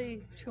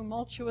fairly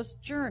tumultuous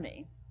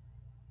journey,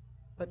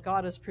 but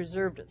God has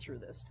preserved it through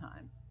this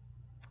time.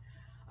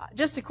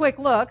 Just a quick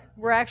look.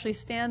 We're actually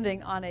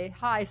standing on a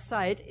high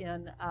site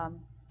in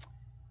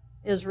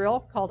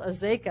Israel called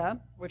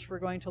Azekah, which we're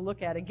going to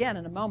look at again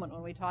in a moment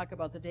when we talk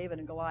about the David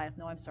and Goliath.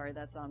 No, I'm sorry,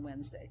 that's on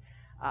Wednesday.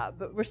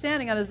 But we're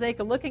standing on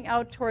Azekah looking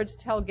out towards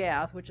Tel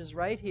Gath, which is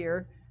right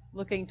here,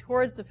 looking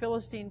towards the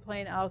Philistine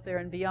plain out there,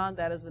 and beyond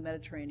that is the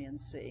Mediterranean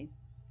Sea.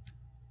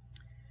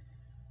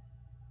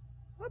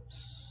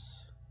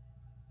 Whoops.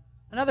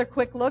 Another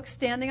quick look,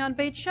 standing on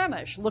Beit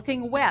Shemesh,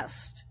 looking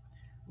west.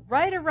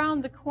 Right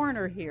around the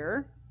corner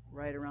here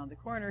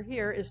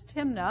is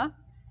Timnah,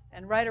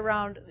 and right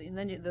around, and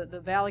then the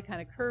valley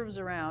kind of curves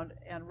around,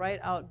 and right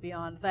out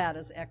beyond that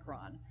is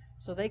Ekron.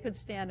 So they could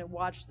stand and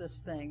watch this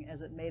thing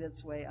as it made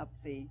its way up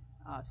the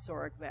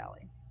Sorek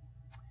Valley.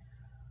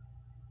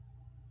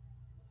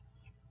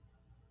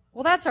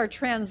 Well, that's our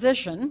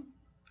transition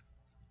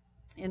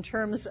in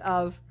terms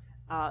of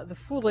the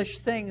foolish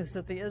things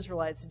that the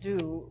Israelites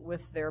do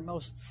with their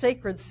most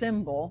sacred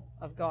symbol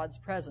of God's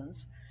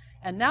presence.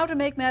 And now, to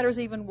make matters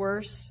even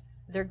worse,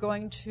 they're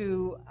going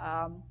to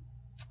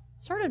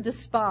sort of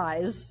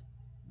despise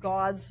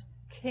God's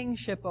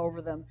kingship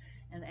over them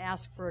and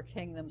ask for a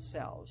king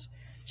themselves.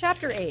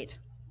 Chapter 8.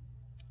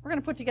 We're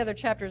going to put together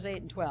chapters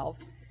 8 and 12.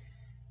 It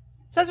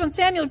says, when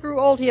Samuel grew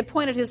old, he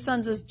appointed his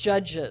sons as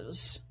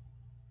judges.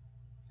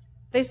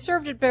 They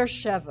served at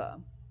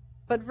Beersheba.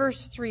 But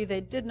verse 3, they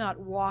did not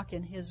walk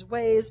in his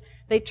ways.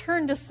 They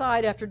turned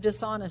aside after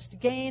dishonest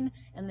gain,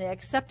 and they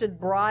accepted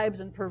bribes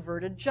and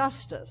perverted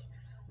justice.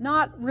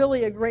 Not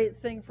really a great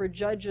thing for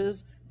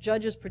judges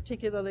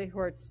particularly who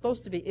are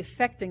supposed to be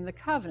effecting the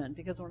covenant,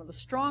 because one of the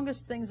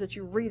strongest things that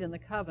you read in the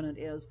covenant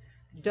is,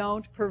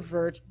 don't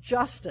pervert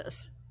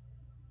justice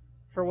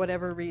for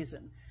whatever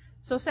reason.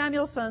 So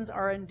Samuel's sons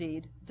are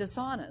indeed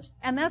dishonest.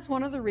 And that's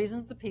one of the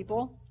reasons the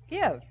people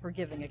give for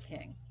giving a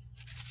king.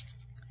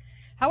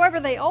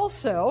 However, they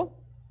also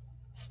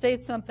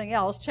state something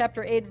else.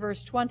 Chapter 8,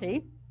 verse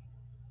 20.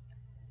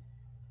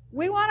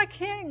 We want a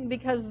king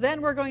because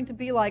then we're going to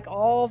be like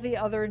all the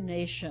other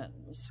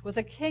nations, with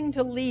a king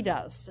to lead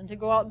us and to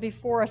go out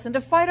before us and to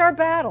fight our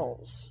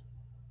battles.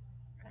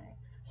 Okay.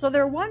 So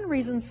their one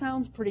reason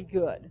sounds pretty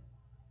good.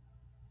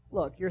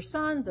 Look, your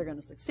sons, they're going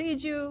to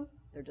succeed you.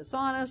 They're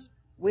dishonest.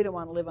 We don't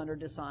want to live under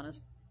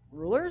dishonest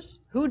rulers.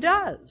 Who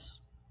does?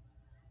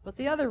 But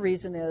the other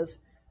reason is,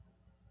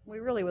 we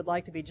really would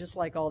like to be just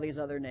like all these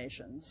other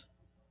nations,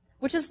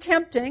 which is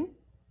tempting.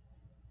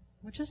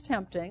 We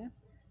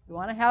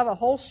want to have a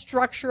whole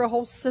structure, a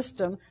whole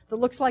system that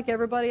looks like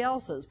everybody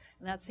else's.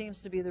 And that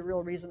seems to be the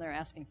real reason they're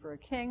asking for a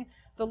king.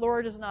 The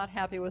Lord is not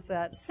happy with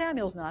that.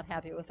 Samuel's not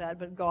happy with that.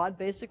 But God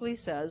basically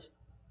says,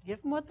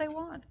 give them what they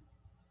want.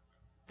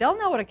 They'll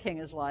know what a king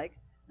is like.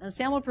 And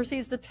Samuel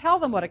proceeds to tell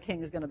them what a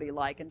king is going to be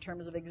like in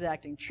terms of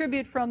exacting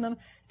tribute from them,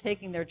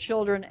 taking their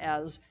children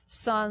as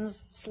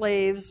sons,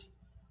 slaves,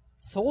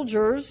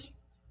 soldiers,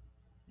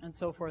 and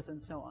so forth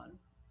and so on.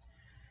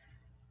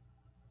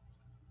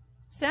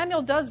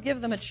 Samuel does give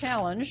them a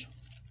challenge.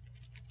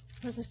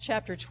 This is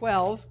chapter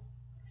 12.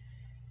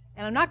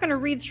 And I'm not going to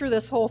read through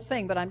this whole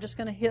thing, but I'm just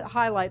going to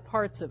highlight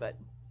parts of it.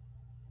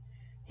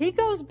 He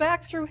goes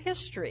back through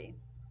history,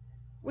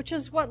 which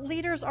is what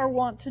leaders are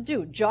wont to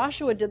do.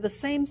 Joshua did the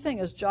same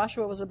thing as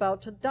Joshua was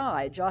about to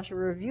die. Joshua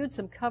reviewed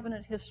some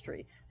covenant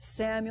history.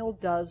 Samuel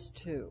does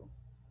too.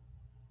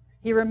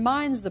 He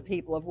reminds the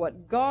people of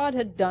what God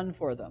had done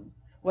for them,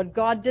 what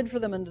God did for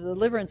them in the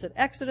deliverance at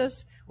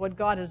Exodus, what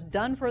God has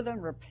done for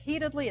them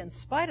repeatedly in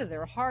spite of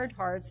their hard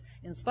hearts,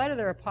 in spite of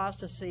their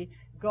apostasy.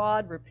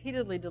 God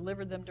repeatedly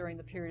delivered them during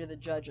the period of the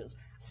judges.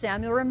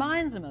 Samuel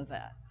reminds them of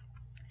that.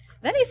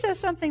 Then he says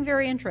something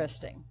very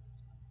interesting.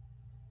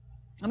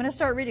 I'm going to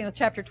start reading with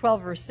chapter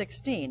 12, verse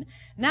 16.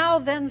 Now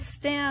then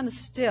stand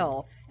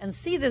still and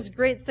see this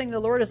great thing the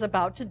Lord is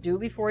about to do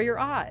before your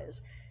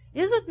eyes.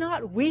 Is it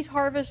not wheat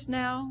harvest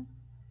now?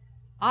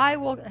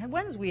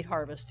 When's wheat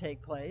harvest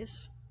take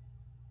place?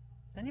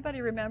 Does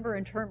anybody remember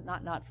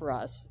not for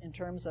us, in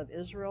terms of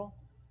Israel?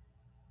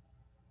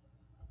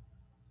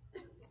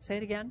 Say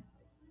it again.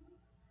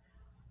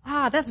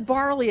 That's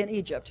barley in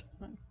Egypt.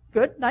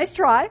 Good, nice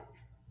try.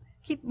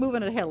 Keep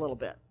moving it ahead a little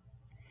bit.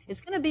 It's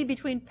going to be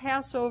between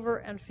Passover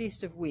and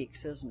Feast of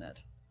Weeks, isn't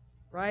it?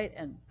 Right?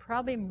 And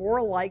probably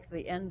more like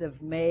the end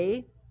of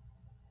May.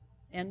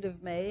 End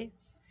of May.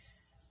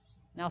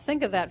 Now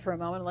think of that for a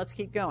moment and let's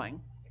keep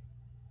going.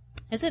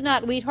 Is it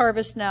not wheat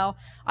harvest now?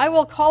 I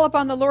will call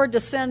upon the Lord to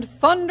send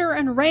thunder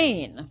and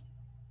rain.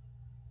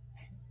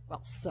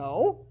 Well,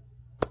 so?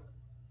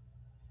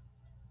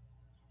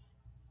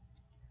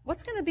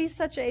 What's going to be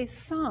such a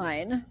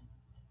sign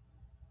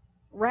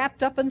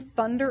wrapped up in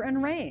thunder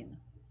and rain?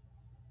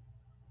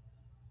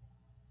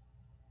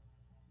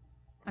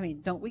 I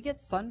mean, don't we get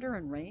thunder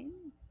and rain?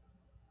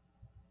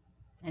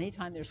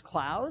 Anytime there's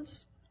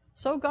clouds?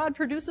 So God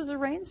produces a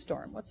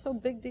rainstorm. What's so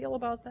big deal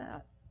about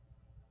that?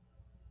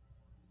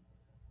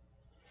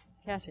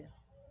 Cassia?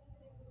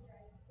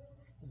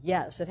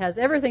 Yes, it has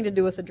everything to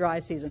do with the dry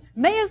season.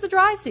 May is the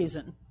dry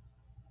season.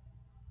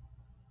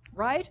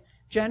 Right?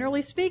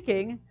 Generally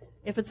speaking,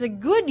 if it's a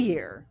good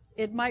year,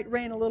 it might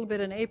rain a little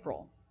bit in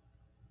April.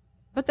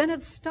 But then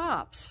it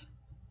stops.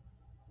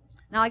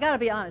 Now, I got to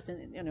be honest,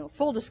 and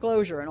full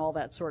disclosure and all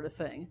that sort of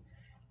thing.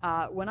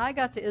 When I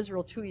got to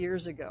Israel 2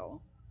 years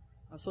ago,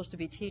 I was supposed to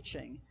be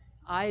teaching.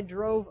 I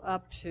drove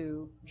up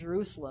to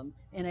Jerusalem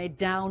in a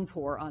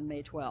downpour on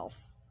May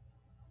 12th.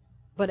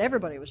 But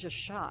everybody was just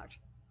shocked.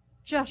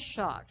 Just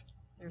shocked.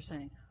 They were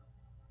saying,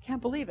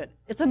 Can't believe it.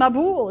 It's a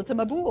mabul. It's a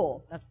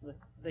mabul. That's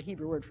the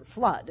Hebrew word for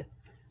flood.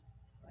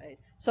 Right?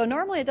 So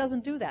normally it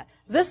doesn't do that.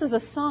 This is a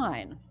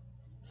sign.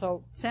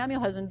 So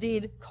Samuel has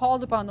indeed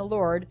called upon the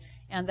Lord,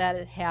 and that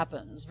it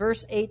happens.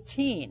 Verse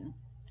 18.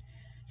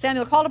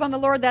 Samuel called upon the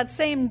Lord that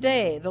same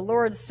day. The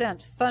Lord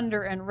sent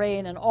thunder and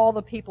rain, and all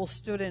the people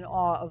stood in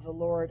awe of the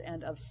Lord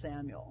and of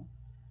Samuel.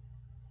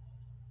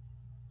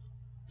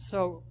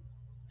 So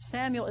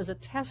Samuel is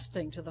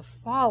attesting to the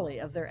folly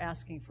of their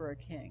asking for a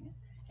king.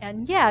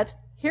 And yet,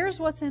 here's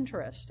what's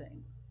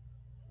interesting.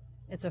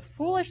 It's a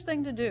foolish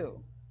thing to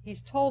do.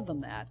 He's told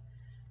them that.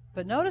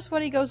 But notice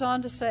what he goes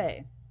on to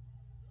say.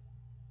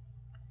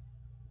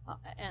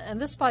 And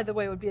this, by the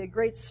way, would be a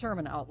great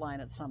sermon outline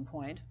at some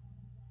point.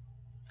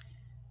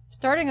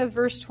 Starting with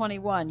verse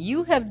 21,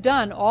 you have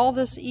done all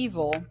this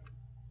evil,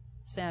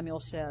 Samuel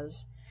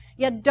says,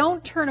 yet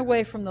don't turn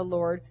away from the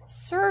Lord.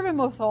 Serve him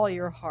with all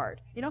your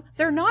heart. You know,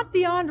 they're not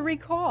beyond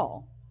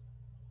recall.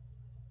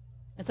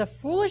 It's a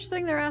foolish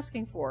thing they're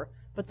asking for,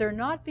 but they're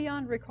not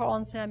beyond recall,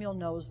 and Samuel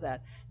knows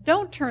that.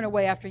 Don't turn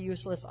away after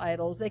useless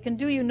idols. They can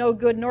do you no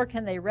good, nor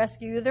can they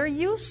rescue you. They're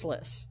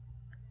useless.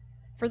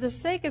 For the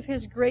sake of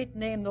his great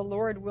name, the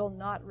Lord will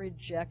not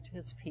reject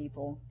his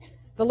people.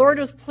 The Lord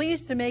was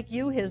pleased to make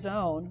you his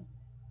own.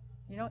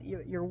 You know,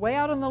 you're way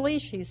out on the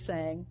leash, he's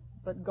saying,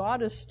 but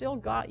God has still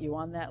got you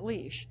on that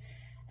leash.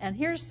 And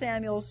here's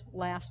Samuel's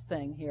last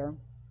thing here.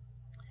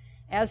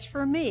 As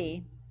for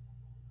me,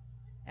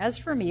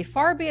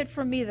 far be it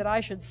from me that I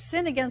should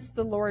sin against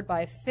the Lord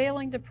by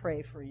failing to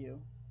pray for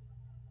you.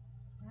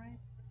 All right?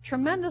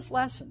 Tremendous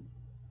lesson.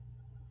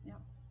 Yeah.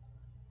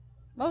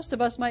 Most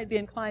of us might be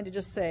inclined to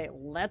just say,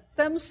 let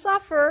them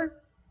suffer.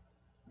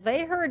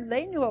 They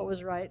knew what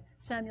was right.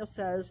 Samuel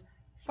says,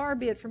 far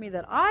be it from me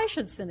that I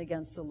should sin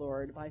against the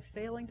Lord by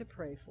failing to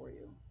pray for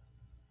you.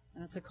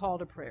 And it's a call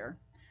to prayer.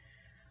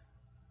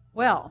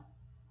 Well,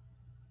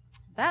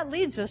 that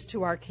leads us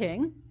to our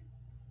king.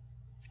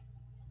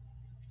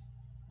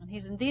 And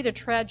he's indeed a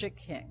tragic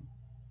king.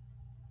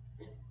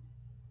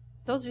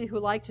 Those of you who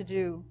like to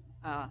do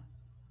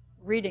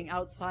reading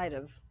outside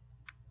of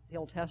the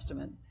Old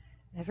Testament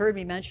have heard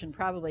me mention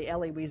probably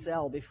Elie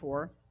Wiesel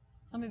before.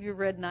 Some of you have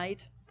read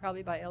Night,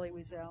 probably by Elie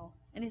Wiesel.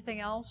 Anything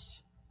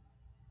else?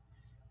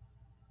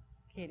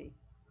 Katie?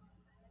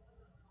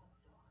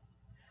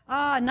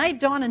 Night,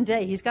 Dawn, and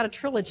Day. He's got a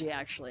trilogy,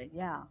 actually.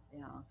 Yeah.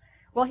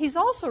 Well, he's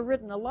also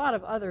written a lot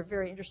of other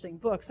very interesting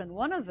books, and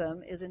one of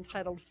them is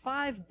entitled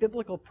 5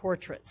 Biblical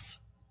Portraits.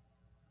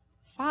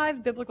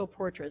 5 Biblical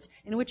Portraits,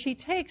 in which he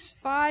takes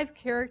 5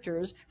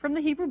 characters from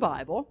the Hebrew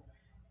Bible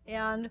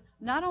and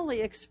not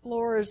only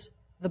explores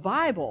the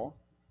Bible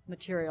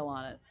material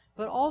on it,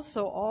 but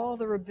also all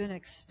the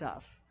rabbinic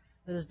stuff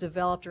that is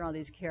developed around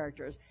these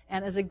characters.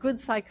 And as a good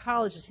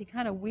psychologist, he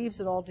kind of weaves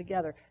it all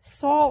together.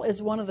 Saul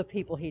is one of the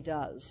people he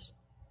does.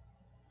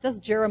 Does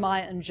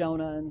Jeremiah and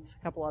Jonah and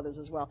a couple others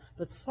as well.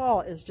 But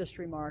Saul is just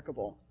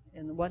remarkable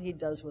in what he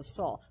does with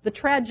Saul. The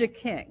tragic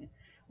king.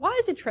 Why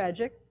is he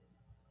tragic?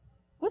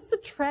 What's the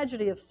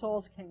tragedy of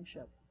Saul's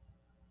kingship?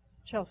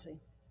 Chelsea.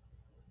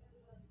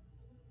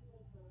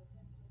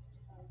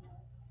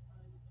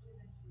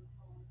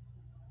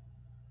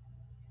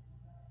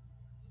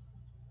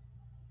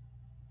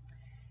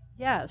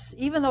 Yes,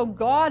 even though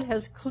God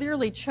has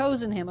clearly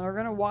chosen him, and we're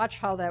going to watch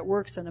how that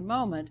works in a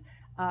moment,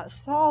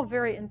 Saul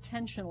very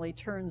intentionally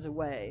turns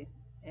away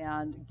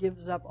and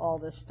gives up all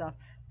this stuff,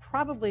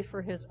 probably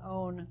for his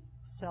own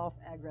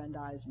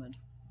self-aggrandizement,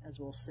 as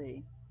we'll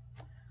see.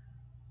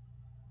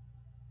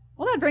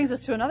 Well, that brings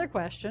us to another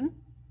question.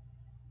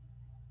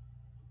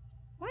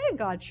 Why did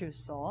God choose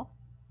Saul?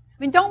 I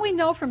mean, don't we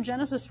know from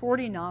Genesis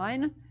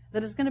 49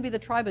 that it's going to be the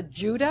tribe of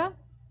Judah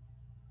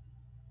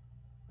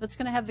that's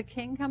going to have the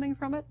king coming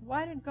from it?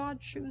 Why did God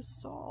choose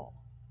Saul?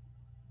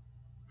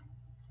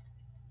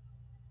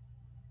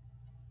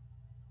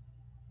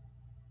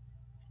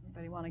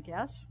 Anybody want to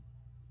guess?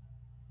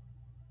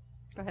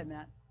 Go ahead,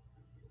 Matt.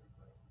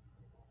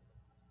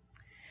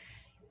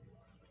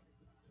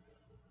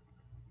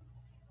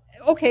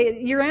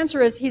 Okay, your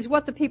answer is he's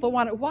what the people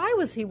wanted. Why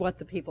was he what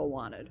the people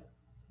wanted,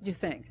 do you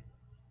think?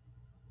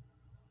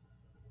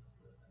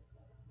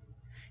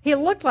 He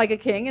looked like a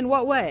king in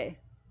what way?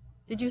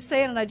 Did you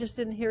say it and I just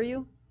didn't hear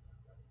you?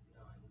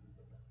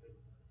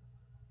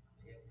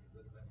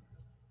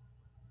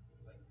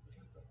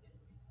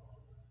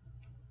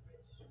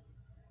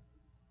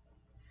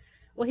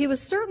 Well, he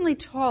was certainly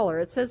taller.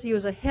 It says he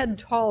was a head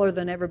taller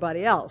than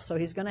everybody else, so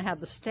he's going to have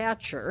the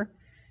stature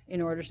in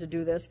order to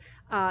do this.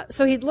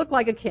 So he'd look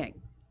like a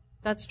king.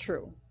 That's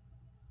true.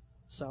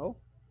 So,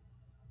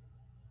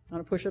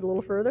 want to push it a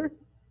little further?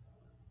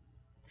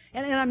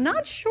 And I'm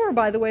not sure,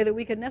 by the way, that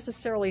we could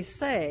necessarily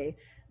say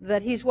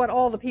that he's what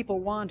all the people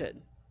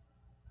wanted.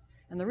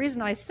 And the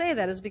reason I say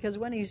that is because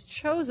when he's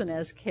chosen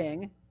as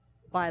king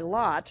by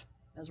Lot,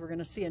 as we're going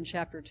to see in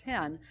chapter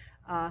 10,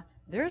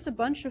 there's a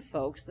bunch of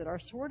folks that are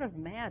sort of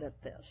mad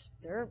at this.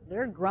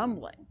 They're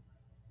grumbling.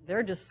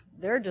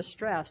 They're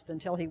distressed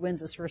until he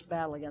wins his first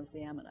battle against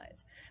the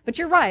Ammonites. But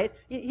you're right,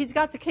 he's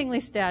got the kingly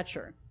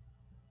stature.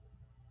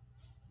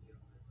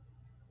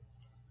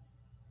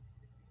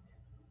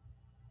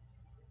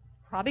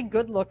 Probably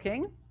good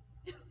looking.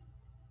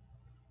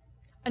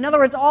 In other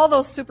words, all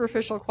those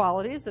superficial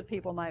qualities that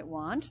people might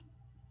want.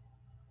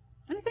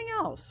 Anything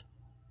else?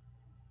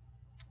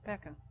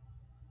 Becca.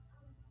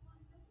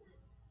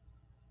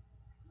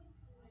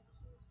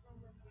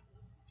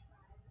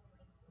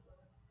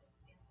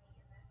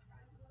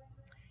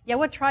 Yeah,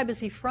 what tribe is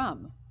he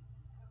from?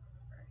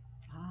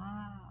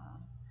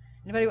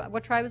 Anybody,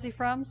 what tribe is he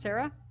from,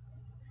 Sarah?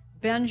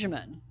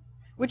 Benjamin,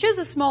 which is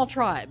a small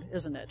tribe,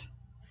 isn't it?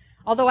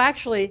 Although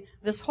actually,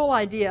 this whole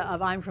idea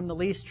of I'm from the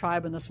least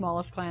tribe and the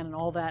smallest clan and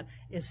all that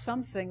is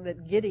something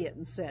that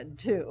Gideon said,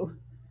 too,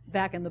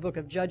 back in the book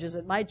of Judges.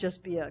 It might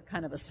just be a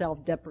kind of a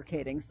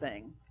self-deprecating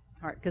thing,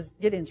 because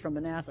Gideon's from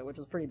Manasseh, which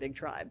is a pretty big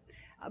tribe.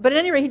 But at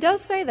any rate, he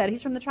does say that.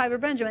 He's from the tribe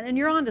of Benjamin, and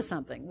you're on to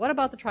something. What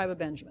about the tribe of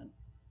Benjamin?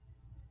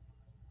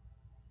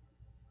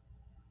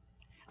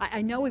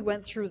 I know we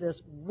went through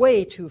this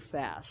way too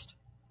fast,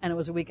 and it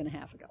was a week and a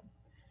half ago.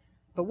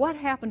 But what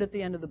happened at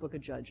the end of the book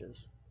of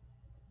Judges?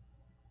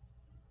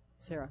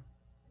 Sarah?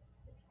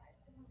 The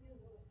tribes are maybe a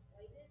little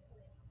slighted,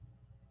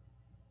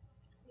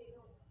 they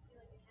don't feel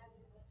like they have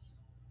as much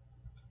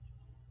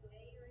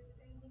sway or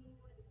anything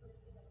anymore. They sort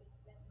of feel like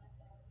they've been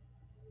left out.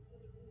 So they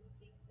sort of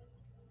reinstate them.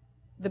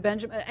 The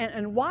Benjamin,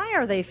 and why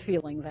are they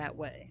feeling that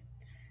way?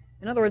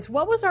 In other words,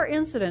 what was our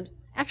incident?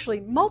 Actually,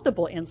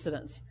 multiple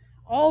incidents,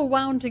 all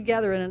wound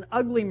together in an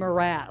ugly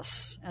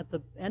morass at the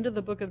end of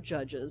the book of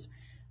Judges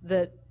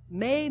that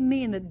may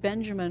mean that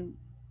Benjamin,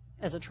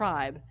 as a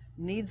tribe,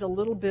 needs a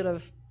little bit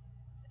of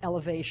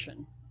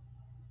elevation.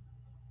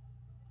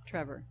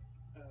 Trevor.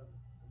 I'm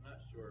not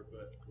sure,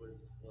 but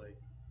was like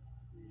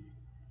the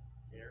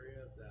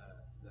area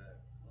that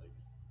like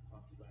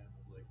concubine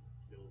was like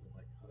killed and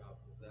like cut off,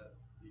 was that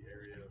the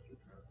area of the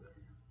tribe that?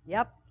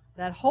 Yep.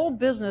 That whole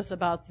business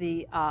about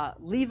the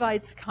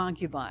Levite's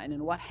concubine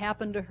and what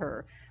happened to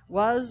her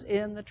was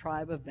in the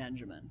tribe of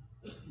Benjamin.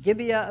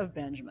 Gibeah of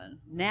Benjamin.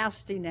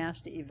 Nasty,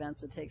 nasty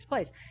events that takes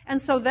place.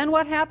 And so then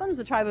what happens?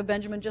 The tribe of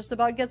Benjamin just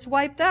about gets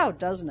wiped out,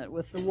 doesn't it,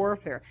 with the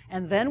warfare.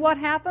 And then what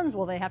happens?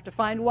 Well, they have to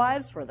find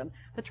wives for them.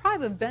 The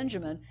tribe of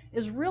Benjamin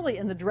is really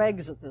in the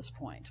dregs at this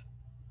point.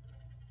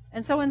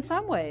 And so in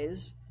some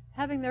ways,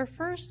 having their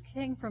first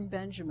king from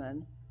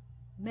Benjamin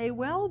may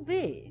well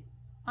be,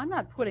 I'm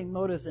not putting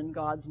motives in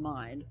God's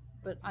mind,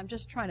 but I'm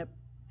just trying to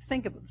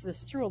think of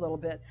this through a little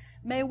bit,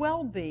 may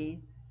well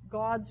be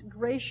God's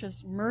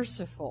gracious,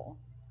 merciful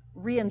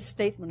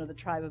reinstatement of the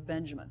tribe of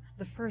Benjamin.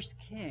 The first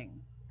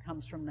king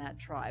comes from that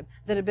tribe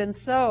that had been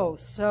so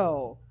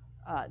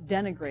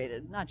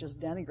denigrated, not just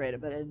denigrated,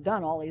 but had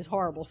done all these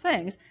horrible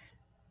things.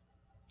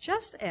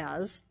 Just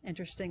as,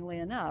 interestingly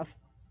enough,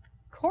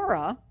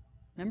 Korah,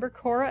 remember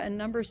Korah in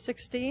Numbers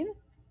 16?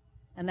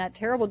 And that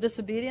terrible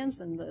disobedience,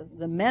 and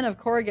the men of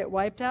Korah get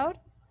wiped out?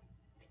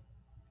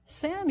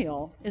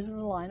 Samuel is in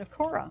the line of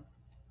Korah.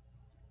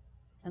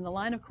 And the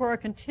line of Korah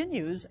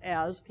continues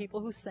as people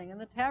who sing in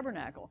the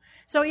tabernacle.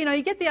 So,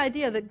 you get the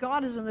idea that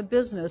God is in the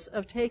business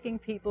of taking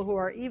people who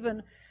are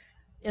even,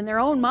 in their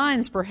own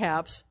minds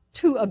perhaps,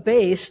 too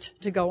abased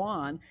to go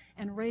on,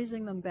 and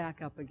raising them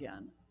back up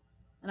again.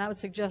 And I would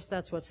suggest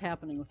that's what's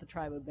happening with the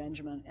tribe of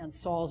Benjamin, and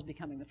Saul's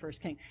becoming the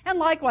first king. And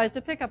likewise,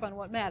 to pick up on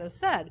what Matt has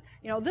said,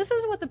 this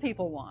is what the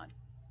people want.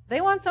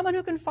 They want someone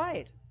who can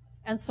fight.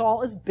 And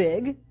Saul is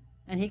big,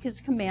 and he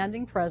has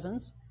commanding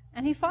presence,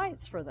 and he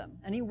fights for them.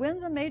 And he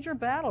wins a major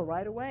battle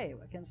right away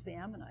against the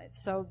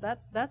Ammonites. So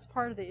that's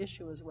part of the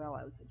issue as well,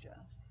 I would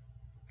suggest.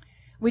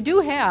 We do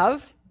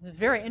have a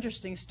very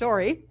interesting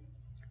story.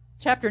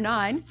 Chapter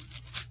 9,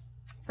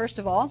 first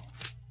of all.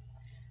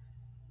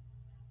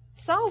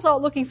 Saul's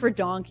out looking for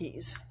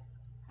donkeys.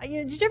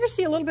 Did you ever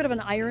see a little bit of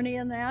an irony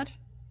in that?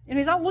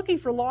 He's out looking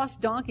for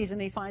lost donkeys,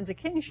 and he finds a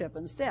kingship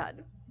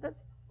instead.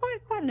 That's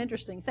quite an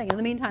interesting thing. In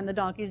the meantime, the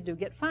donkeys do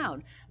get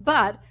found.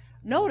 But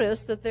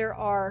notice that there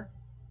are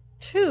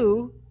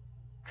 2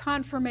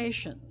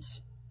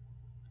 confirmations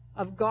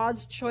of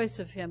God's choice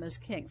of him as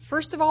king.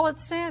 First of all,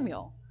 it's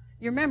Samuel.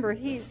 You remember,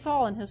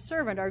 Saul and his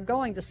servant are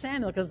going to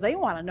Samuel because they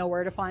want to know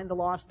where to find the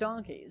lost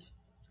donkeys.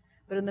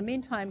 But in the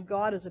meantime,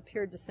 God has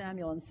appeared to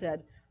Samuel and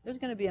said, there's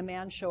going to be a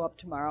man show up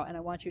tomorrow, and I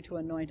want you to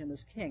anoint him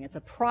as king. It's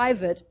a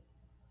private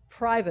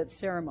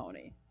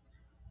ceremony.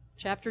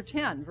 Chapter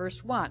 10,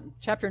 verse 1.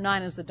 Chapter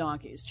 9 is the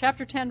donkeys.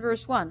 Chapter 10,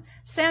 verse 1.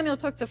 Samuel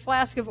took the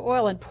flask of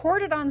oil and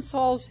poured it on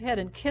Saul's head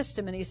and kissed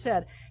him, and he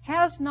said,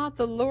 has not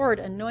the Lord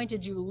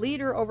anointed you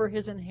leader over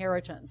his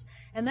inheritance?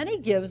 And then he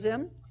gives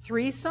him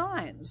 3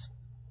 signs.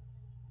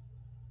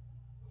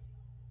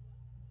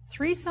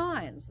 3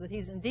 signs that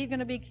he's indeed going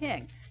to be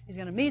king. He's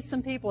going to meet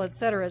some people,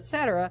 etc.,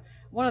 etc.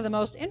 One of the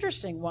most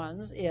interesting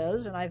ones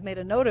is, and I've made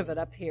a note of it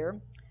up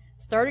here,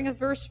 starting with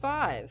verse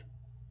 5.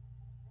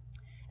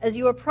 As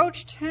you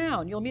approach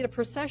town, you'll meet a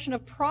procession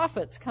of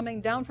prophets coming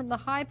down from the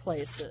high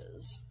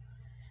places.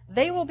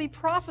 They will be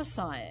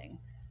prophesying.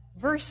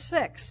 Verse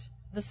 6,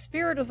 the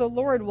Spirit of the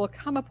Lord will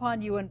come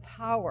upon you in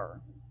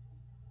power.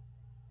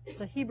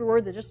 It's a Hebrew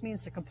word that just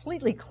means to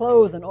completely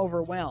clothe and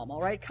overwhelm,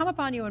 all right? Come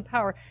upon you in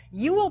power.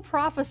 You will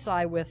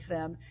prophesy with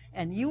them,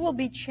 and you will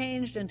be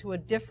changed into a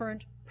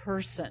different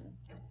person.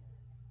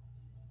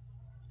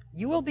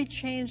 You will be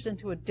changed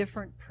into a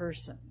different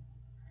person.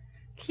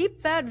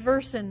 Keep that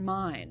verse in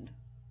mind.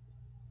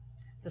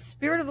 The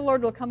Spirit of the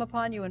Lord will come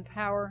upon you in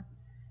power.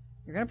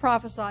 You're going to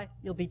prophesy.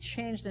 You'll be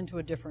changed into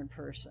a different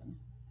person.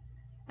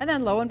 And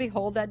then, lo and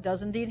behold, that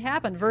does indeed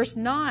happen. Verse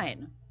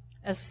 9,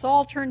 as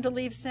Saul turned to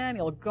leave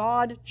Samuel,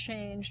 God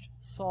changed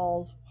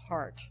Saul's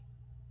heart.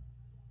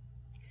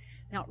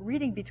 Now,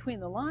 reading between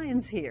the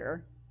lines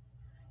here,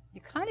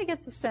 you kind of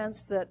get the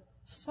sense that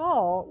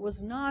Saul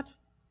was not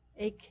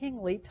a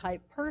kingly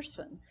type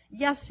person.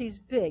 Yes, he's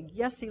big.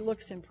 Yes, he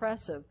looks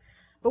impressive.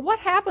 But what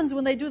happens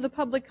when they do the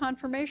public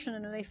confirmation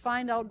and they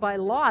find out by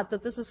lot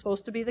that this is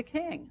supposed to be the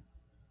king?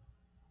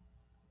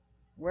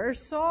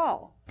 Where's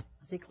Saul?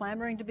 Is he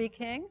clamoring to be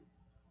king?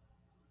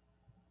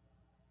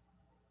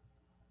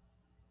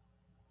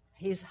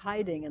 He's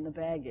hiding in the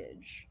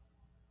baggage.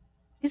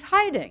 He's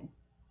hiding.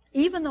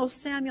 Even though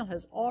Samuel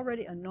has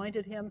already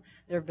anointed him,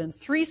 there have been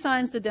 3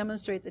 signs to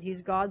demonstrate that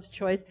he's God's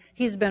choice.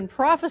 He's been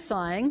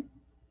prophesying,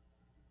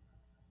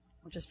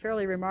 which is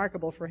fairly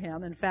remarkable for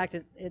him. In fact,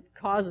 it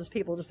causes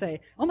people to say,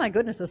 oh my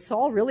goodness, is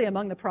Saul really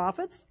among the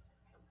prophets?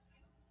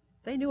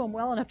 They knew him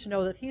well enough to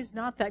know that he's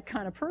not that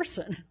kind of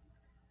person.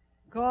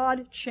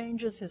 God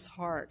changes his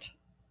heart.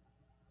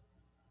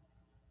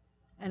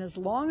 And as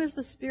long as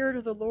the Spirit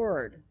of the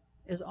Lord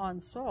is on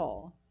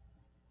Saul,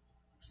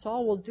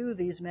 Saul will do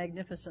these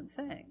magnificent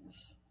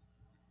things.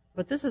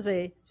 But this is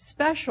a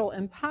special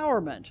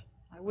empowerment.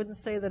 I wouldn't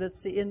say that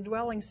it's the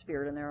indwelling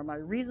Spirit, and there are my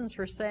reasons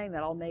for saying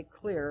that I'll make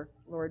clear,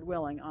 Lord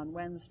willing, on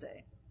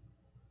Wednesday.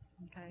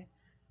 Okay?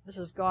 This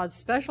is God's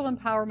special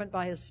empowerment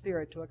by his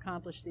Spirit to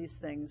accomplish these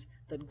things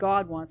that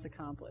God wants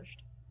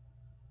accomplished.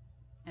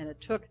 And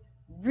it took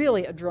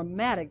really a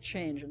dramatic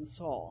change in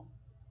Saul,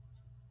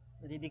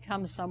 that he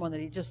becomes someone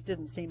that he just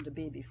didn't seem to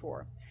be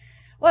before.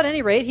 Well, at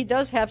any rate, he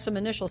does have some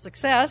initial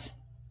success.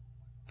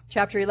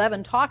 Chapter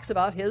 11 talks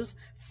about his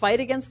fight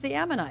against the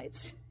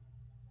Ammonites.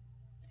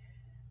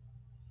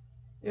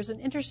 There's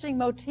an interesting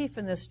motif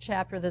in this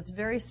chapter that's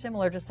very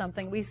similar to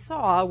something we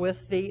saw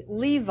with the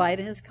Levite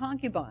and his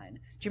concubine.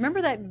 Do you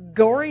remember that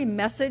gory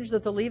message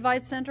that the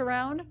Levite sent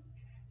around?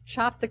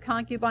 Chopped the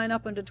concubine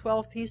up into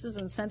 12 pieces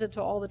and sent it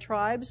to all the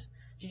tribes?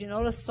 Did you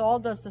notice Saul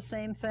does the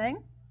same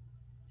thing?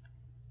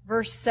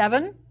 Verse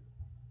 7.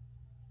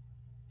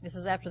 This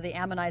is after the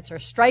Ammonites are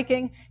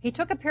striking. He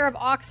took a pair of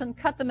oxen,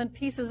 cut them in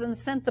pieces, and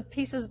sent the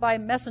pieces by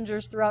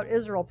messengers throughout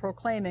Israel,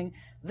 proclaiming,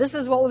 "This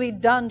is what will be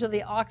done to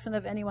the oxen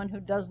of anyone who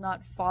does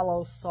not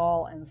follow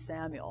Saul and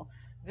Samuel."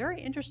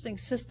 Very interesting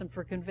system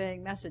for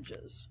conveying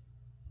messages.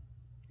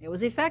 It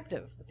was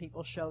effective. The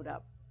people showed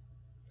up.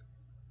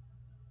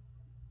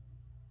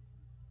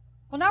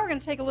 Well, now we're going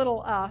to take a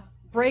little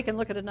break and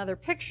look at another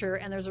picture,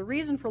 and there's a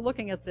reason for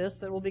looking at this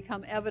that will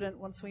become evident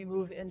once we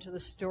move into the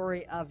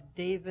story of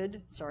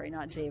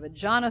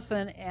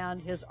Jonathan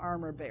and his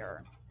armor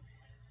bearer.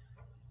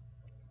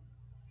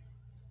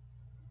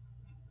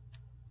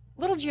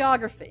 Little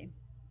geography.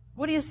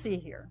 What do you see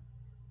here?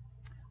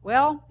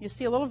 Well, you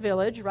see a little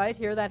village right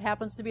here. That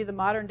happens to be the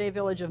modern-day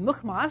village of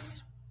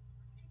Michmas,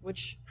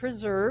 which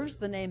preserves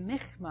the name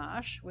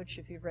Michmash, which,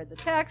 if you've read the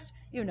text,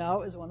 you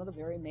know is one of the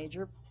very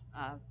major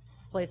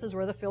places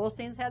where the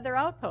Philistines had their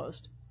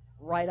outpost,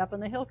 right up in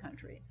the hill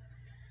country.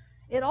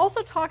 It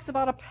also talks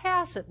about a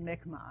pass at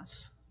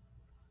Michmas.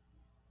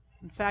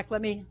 In fact,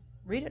 let me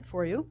read it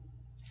for you.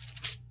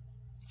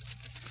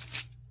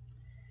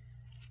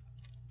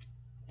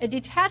 A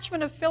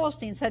detachment of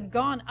Philistines had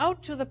gone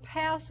out to the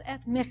pass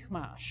at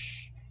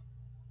Michmash.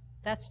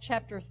 That's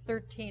chapter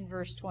 13,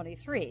 verse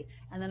 23.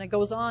 And then it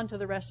goes on to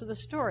the rest of the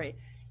story.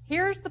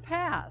 Here's the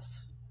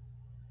pass.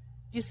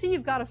 You see,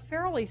 you've got a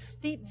fairly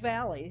deep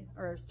valley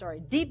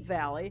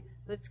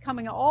that's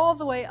coming all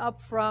the way up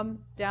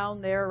from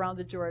down there around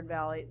the Jordan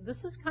Valley.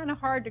 This is kind of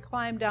hard to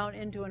climb down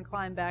into and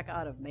climb back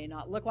out of. May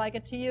not look like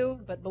it to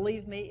you, but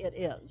believe me, it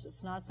is.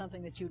 It's not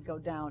something that you'd go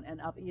down and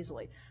up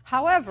easily.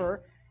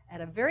 However, at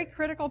a very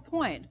critical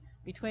point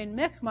between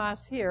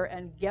Michmas here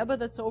and Geba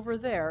that's over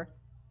there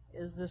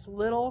is this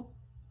little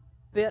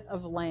bit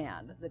of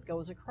land that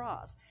goes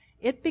across.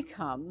 It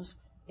becomes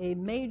a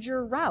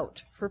major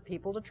route for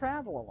people to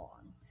travel along.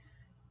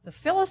 The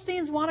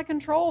Philistines want to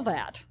control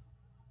that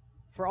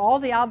for all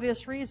the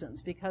obvious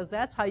reasons, because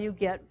that's how you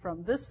get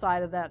from this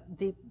side of that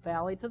deep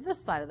valley to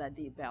this side of that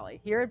deep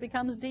valley. Here it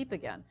becomes deep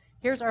again.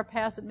 Here's our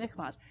pass at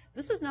Michmas.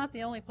 This is not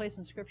the only place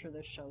in Scripture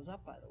this shows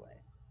up, by the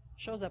way.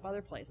 It shows up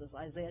other places.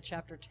 Isaiah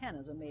chapter 10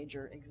 is a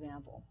major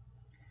example.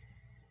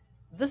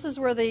 This is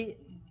where the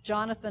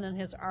Jonathan and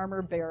his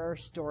armor bearer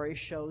story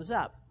shows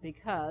up,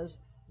 because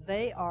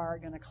they are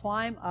going to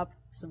climb up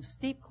some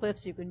steep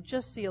cliffs. You can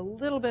just see a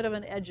little bit of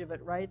an edge of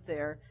it right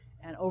there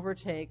and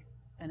overtake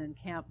an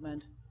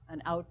encampment,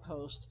 an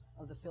outpost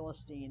of the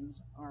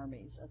Philistines'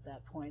 armies at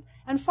that point.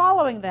 And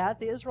following that,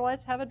 the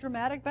Israelites have a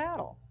dramatic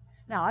battle.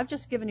 Now, I've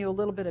just given you a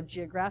little bit of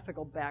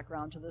geographical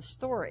background to this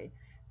story.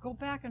 Go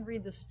back and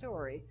read the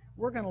story.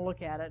 We're going to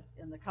look at it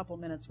in the couple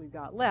minutes we've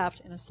got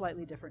left in a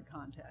slightly different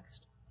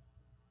context,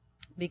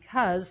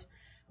 because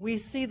we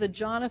see the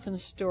Jonathan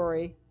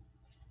story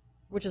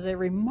which is a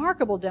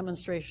remarkable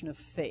demonstration of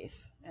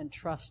faith and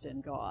trust in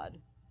God,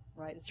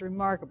 right? It's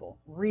remarkable.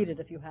 Read it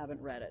if you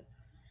haven't read it.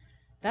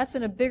 That's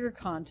in a bigger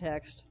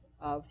context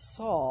of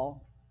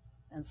Saul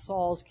and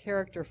Saul's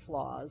character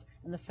flaws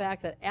and the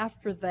fact that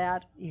after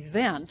that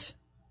event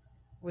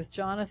with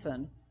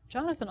Jonathan,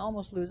 Jonathan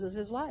almost loses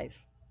his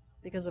life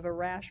because of a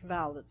rash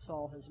vow that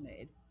Saul has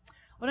made.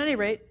 Well, at any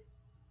rate,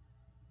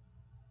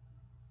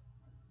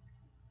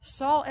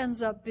 Saul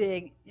ends up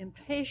being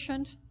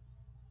impatient.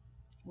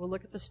 We'll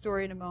look at the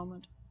story in a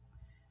moment.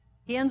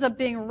 He ends up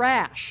being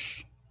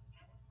rash.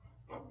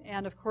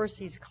 And, of course,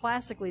 he's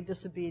classically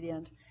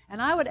disobedient.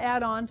 And I would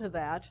add on to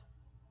that,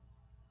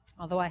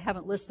 although I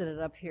haven't listed it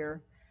up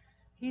here,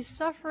 he's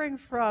suffering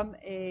from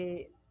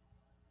a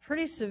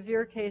pretty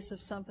severe case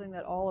of something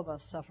that all of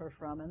us suffer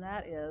from, and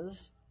that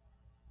is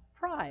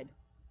pride.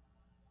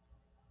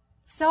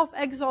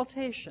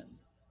 Self-exaltation.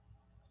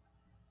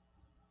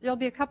 There'll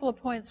be a couple of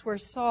points where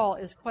Saul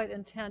is quite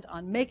intent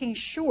on making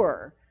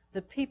sure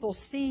that people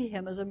see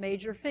him as a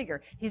major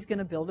figure. He's going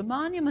to build a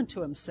monument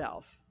to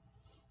himself.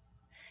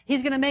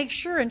 He's going to make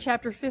sure in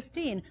chapter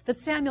 15 that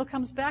Samuel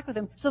comes back with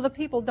him so the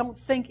people don't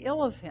think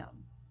ill of him.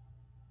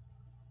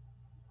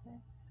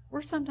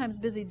 We're sometimes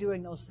busy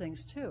doing those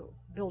things too,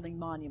 building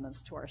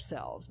monuments to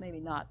ourselves. Maybe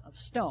not of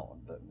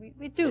stone, but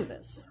we do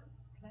this.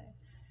 Okay?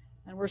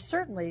 And we're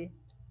certainly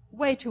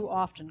way too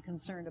often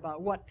concerned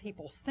about what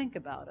people think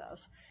about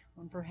us,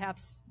 when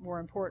perhaps more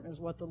important is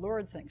what the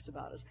Lord thinks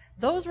about us.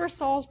 Those were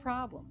Saul's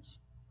problems,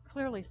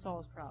 clearly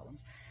Saul's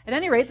problems. At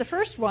any rate, the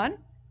first one,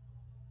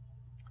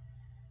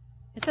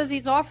 it says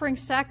he's offering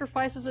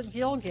sacrifices at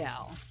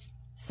Gilgal.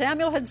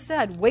 Samuel had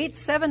said, wait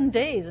 7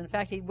 days. In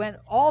fact, he went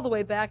all the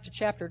way back to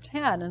chapter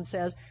 10 and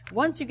says,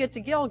 once you get to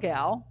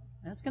Gilgal,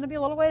 and it's going to be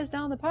a little ways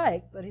down the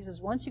pike, but he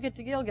says, once you get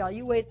to Gilgal,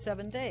 you wait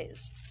 7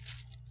 days.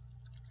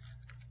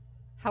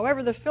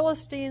 However, the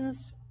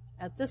Philistines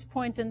at this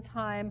point in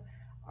time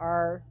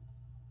are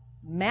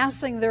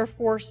massing their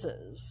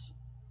forces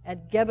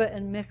at Geba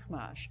and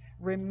Michmash.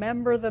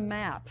 Remember the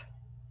map.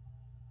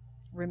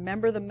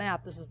 Remember the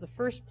map. This is the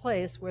first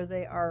place where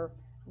they are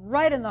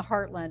right in the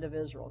heartland of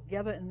Israel.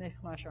 Geba and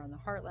Michmash are in the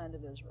heartland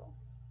of Israel.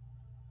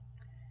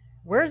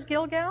 Where's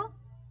Gilgal?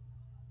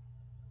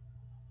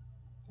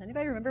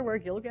 Anybody remember where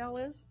Gilgal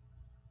is?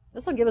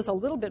 This will give us a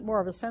little bit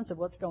more of a sense of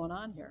what's going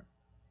on here.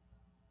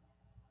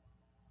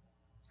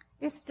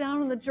 It's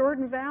down in the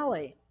Jordan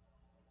Valley.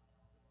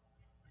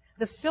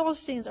 The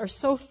Philistines are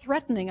so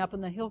threatening up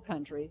in the hill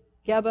country.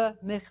 Geba,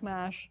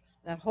 Michmash,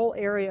 that whole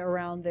area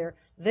around there.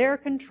 They're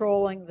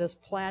controlling this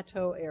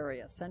plateau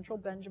area, central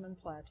Benjamin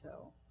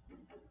Plateau.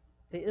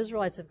 The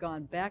Israelites have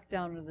gone back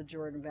down into the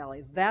Jordan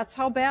Valley. That's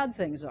how bad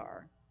things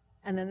are.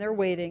 And then they're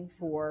waiting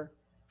for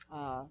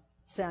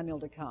Samuel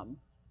to come.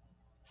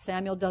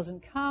 Samuel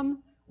doesn't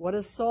come. What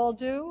does Saul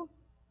do?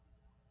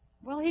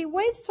 Well, he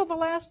waits till the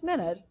last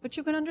minute, but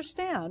you can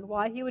understand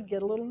why he would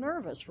get a little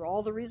nervous for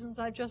all the reasons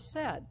I've just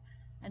said.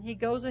 And he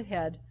goes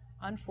ahead,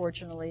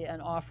 unfortunately,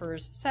 and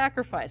offers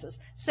sacrifices.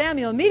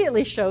 Samuel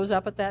immediately shows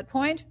up at that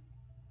point,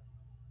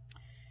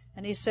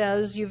 and he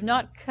says, you've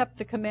not kept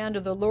the command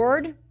of the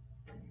Lord.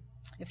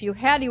 If you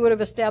had, you would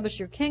have established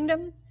your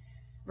kingdom.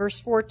 Verse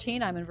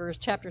 14, I'm in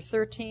chapter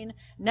 13.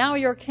 Now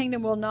your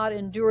kingdom will not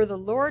endure. The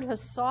Lord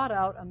has sought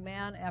out a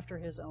man after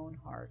his own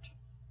heart.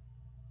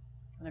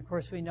 And of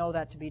course, we know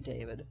that to be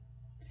David.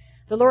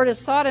 The Lord has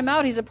sought him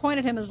out. He's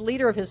appointed him as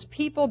leader of his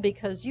people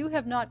because you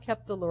have not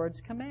kept the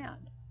Lord's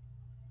command.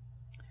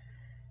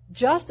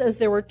 Just as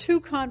there were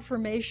 2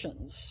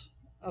 confirmations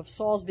of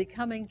Saul's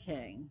becoming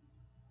king,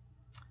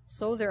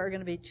 so there are going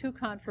to be 2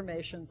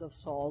 confirmations of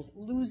Saul's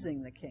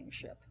losing the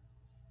kingship.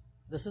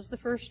 This is the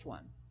first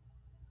one.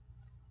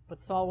 But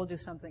Saul will do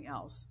something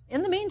else.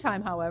 In the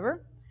meantime,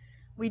 however,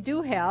 we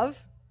do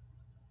have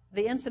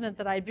the incident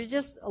that I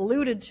just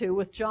alluded to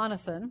with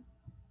Jonathan.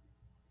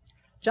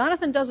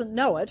 Jonathan doesn't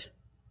know it,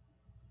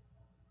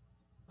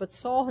 but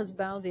Saul has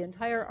bound the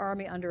entire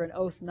army under an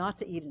oath not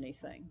to eat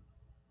anything.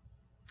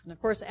 And of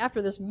course,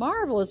 after this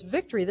marvelous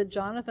victory that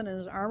Jonathan and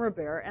his armor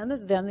bearer,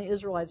 and then the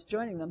Israelites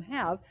joining them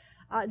have,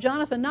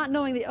 Jonathan, not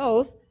knowing the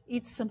oath,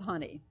 eats some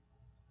honey.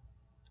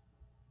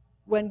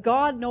 When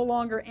God no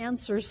longer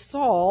answers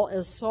Saul,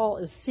 as Saul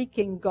is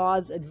seeking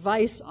God's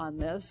advice on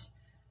this,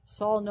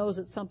 Saul knows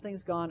that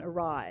something's gone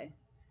awry.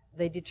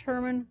 They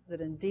determine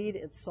that indeed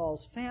it's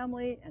Saul's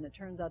family, and it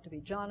turns out to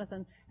be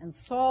Jonathan, and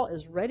Saul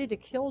is ready to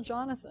kill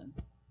Jonathan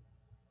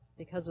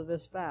because of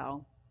this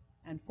vow.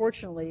 And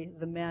fortunately,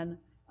 the men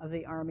of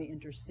the army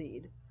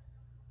intercede.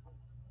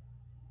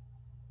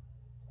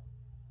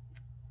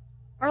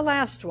 Our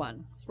last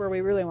one is where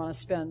we really want to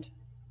spend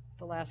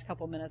the last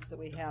couple minutes that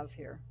we have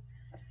here.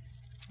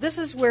 This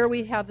is where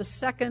we have the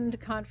second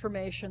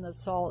confirmation that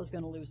Saul is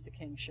going to lose the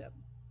kingship.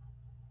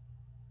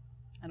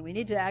 And we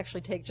need to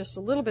actually take just a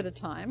little bit of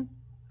time,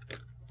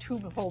 2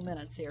 whole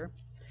minutes here.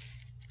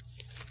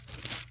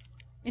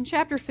 In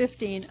chapter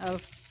 15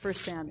 of 1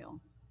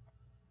 Samuel,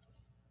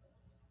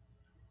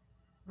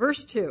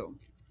 verse 2,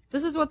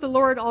 This is what the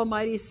Lord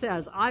Almighty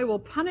says. I will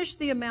punish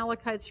the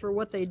Amalekites for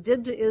what they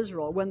did to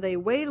Israel when they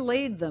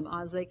waylaid them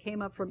as they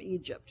came up from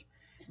Egypt.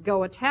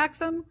 Go attack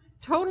them,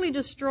 totally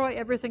destroy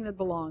everything that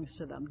belongs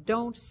to them.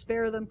 Don't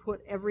spare them,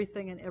 put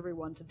everything and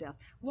everyone to death.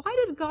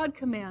 Why did God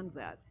command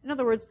that? In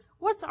other words,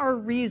 what's our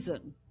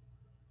reason?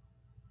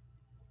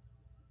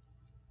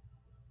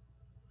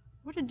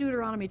 What did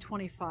Deuteronomy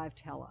 25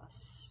 tell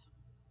us?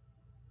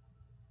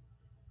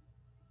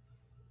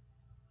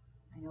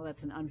 I know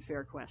that's an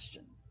unfair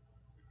question.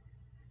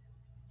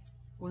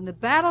 When the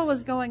battle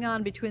was going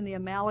on between the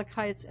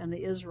Amalekites and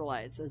the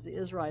Israelites, as the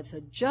Israelites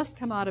had just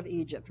come out of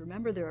Egypt,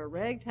 remember they're a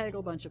ragtag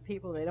bunch of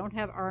people, they don't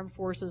have armed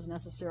forces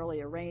necessarily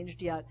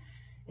arranged yet.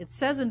 It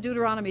says in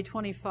Deuteronomy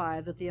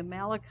 25 that the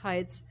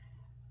Amalekites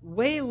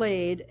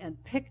waylaid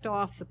and picked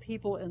off the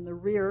people in the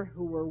rear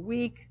who were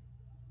weak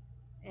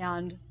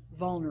and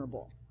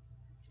vulnerable.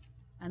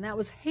 And that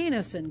was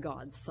heinous in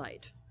God's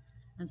sight.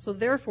 And so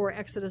therefore,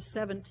 Exodus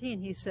 17,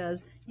 he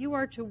says, you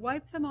are to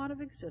wipe them out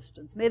of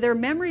existence. May their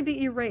memory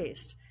be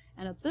erased.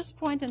 And at this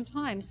point in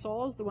time,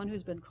 Saul is the one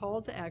who's been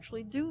called to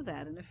actually do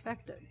that and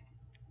effect it.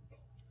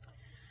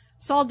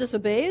 Saul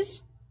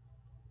disobeys.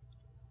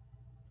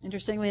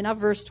 Interestingly enough,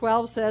 verse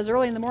 12 says,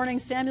 early in the morning,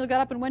 Samuel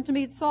got up and went to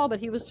meet Saul, but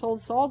he was told,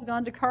 Saul's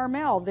gone to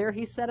Carmel. There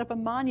he set up a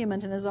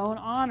monument in his own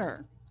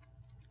honor.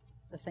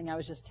 The thing I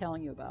was just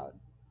telling you about.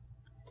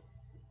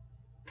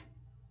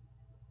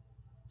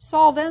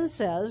 Saul then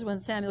says, when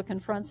Samuel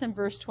confronts him,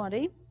 verse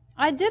 20,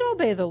 I did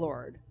obey the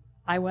Lord.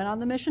 I went on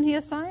the mission he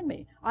assigned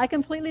me. I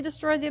completely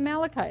destroyed the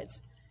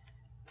Amalekites.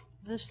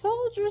 The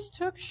soldiers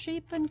took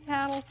sheep and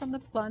cattle from the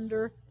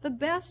plunder. The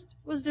best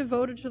was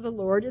devoted to the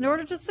Lord in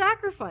order to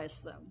sacrifice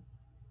them.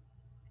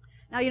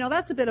 Now,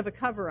 that's a bit of a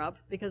cover-up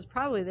because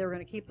probably they were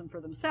going to keep them for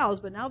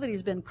themselves, but now that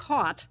he's been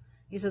caught,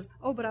 he says,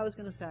 oh, but I was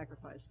going to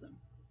sacrifice them.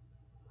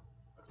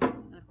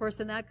 And of course,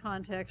 in that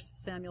context,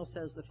 Samuel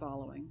says the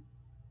following.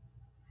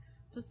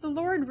 Does the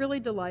Lord really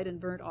delight in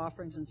burnt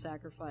offerings and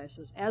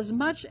sacrifices as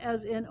much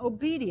as in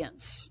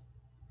obedience?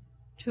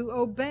 To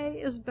obey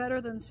is better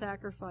than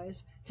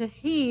sacrifice. To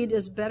heed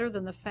is better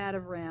than the fat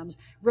of rams.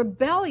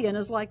 Rebellion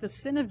is like the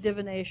sin of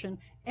divination.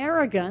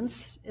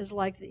 Arrogance is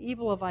like the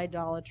evil of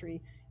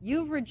idolatry.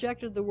 You've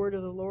rejected the word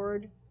of the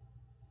Lord.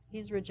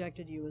 He's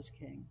rejected you as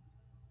king.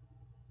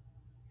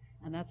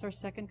 And that's our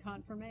second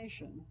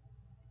confirmation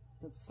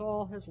that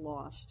Saul has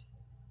lost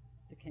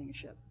the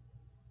kingship.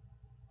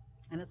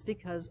 And it's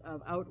because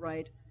of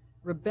outright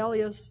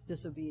rebellious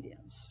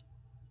disobedience.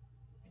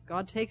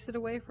 God takes it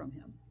away from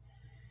him.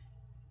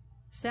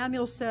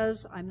 Samuel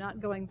says, I'm not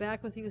going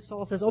back with you.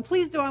 Saul says, oh,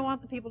 please do, I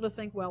want the people to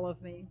think well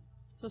of me.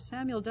 So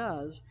Samuel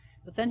does.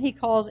 But then he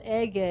calls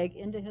Agag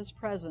into his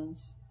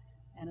presence,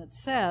 and it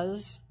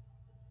says,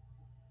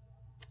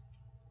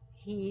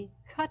 he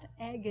cut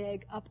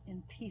Agag up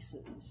in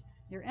pieces.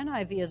 Your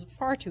NIV is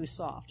far too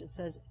soft. It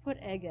says, put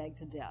Agag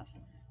to death.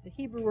 The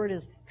Hebrew word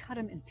is cut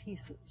him in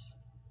pieces.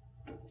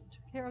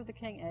 Took care of the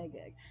king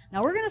Agag.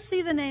 Now we're going to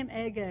see the name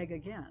Agag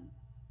again.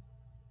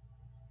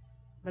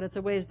 But it's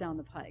a ways down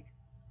the pike.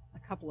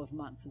 A couple of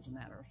months, as a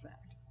matter of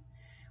fact.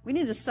 We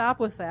need to stop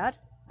with that.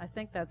 I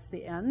think that's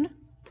the end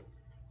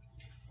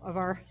of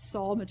our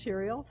Saul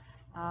material.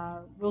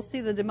 We'll see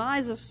the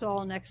demise of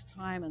Saul next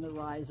time and the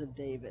rise of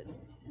David.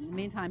 In the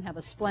meantime, have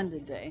a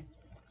splendid day.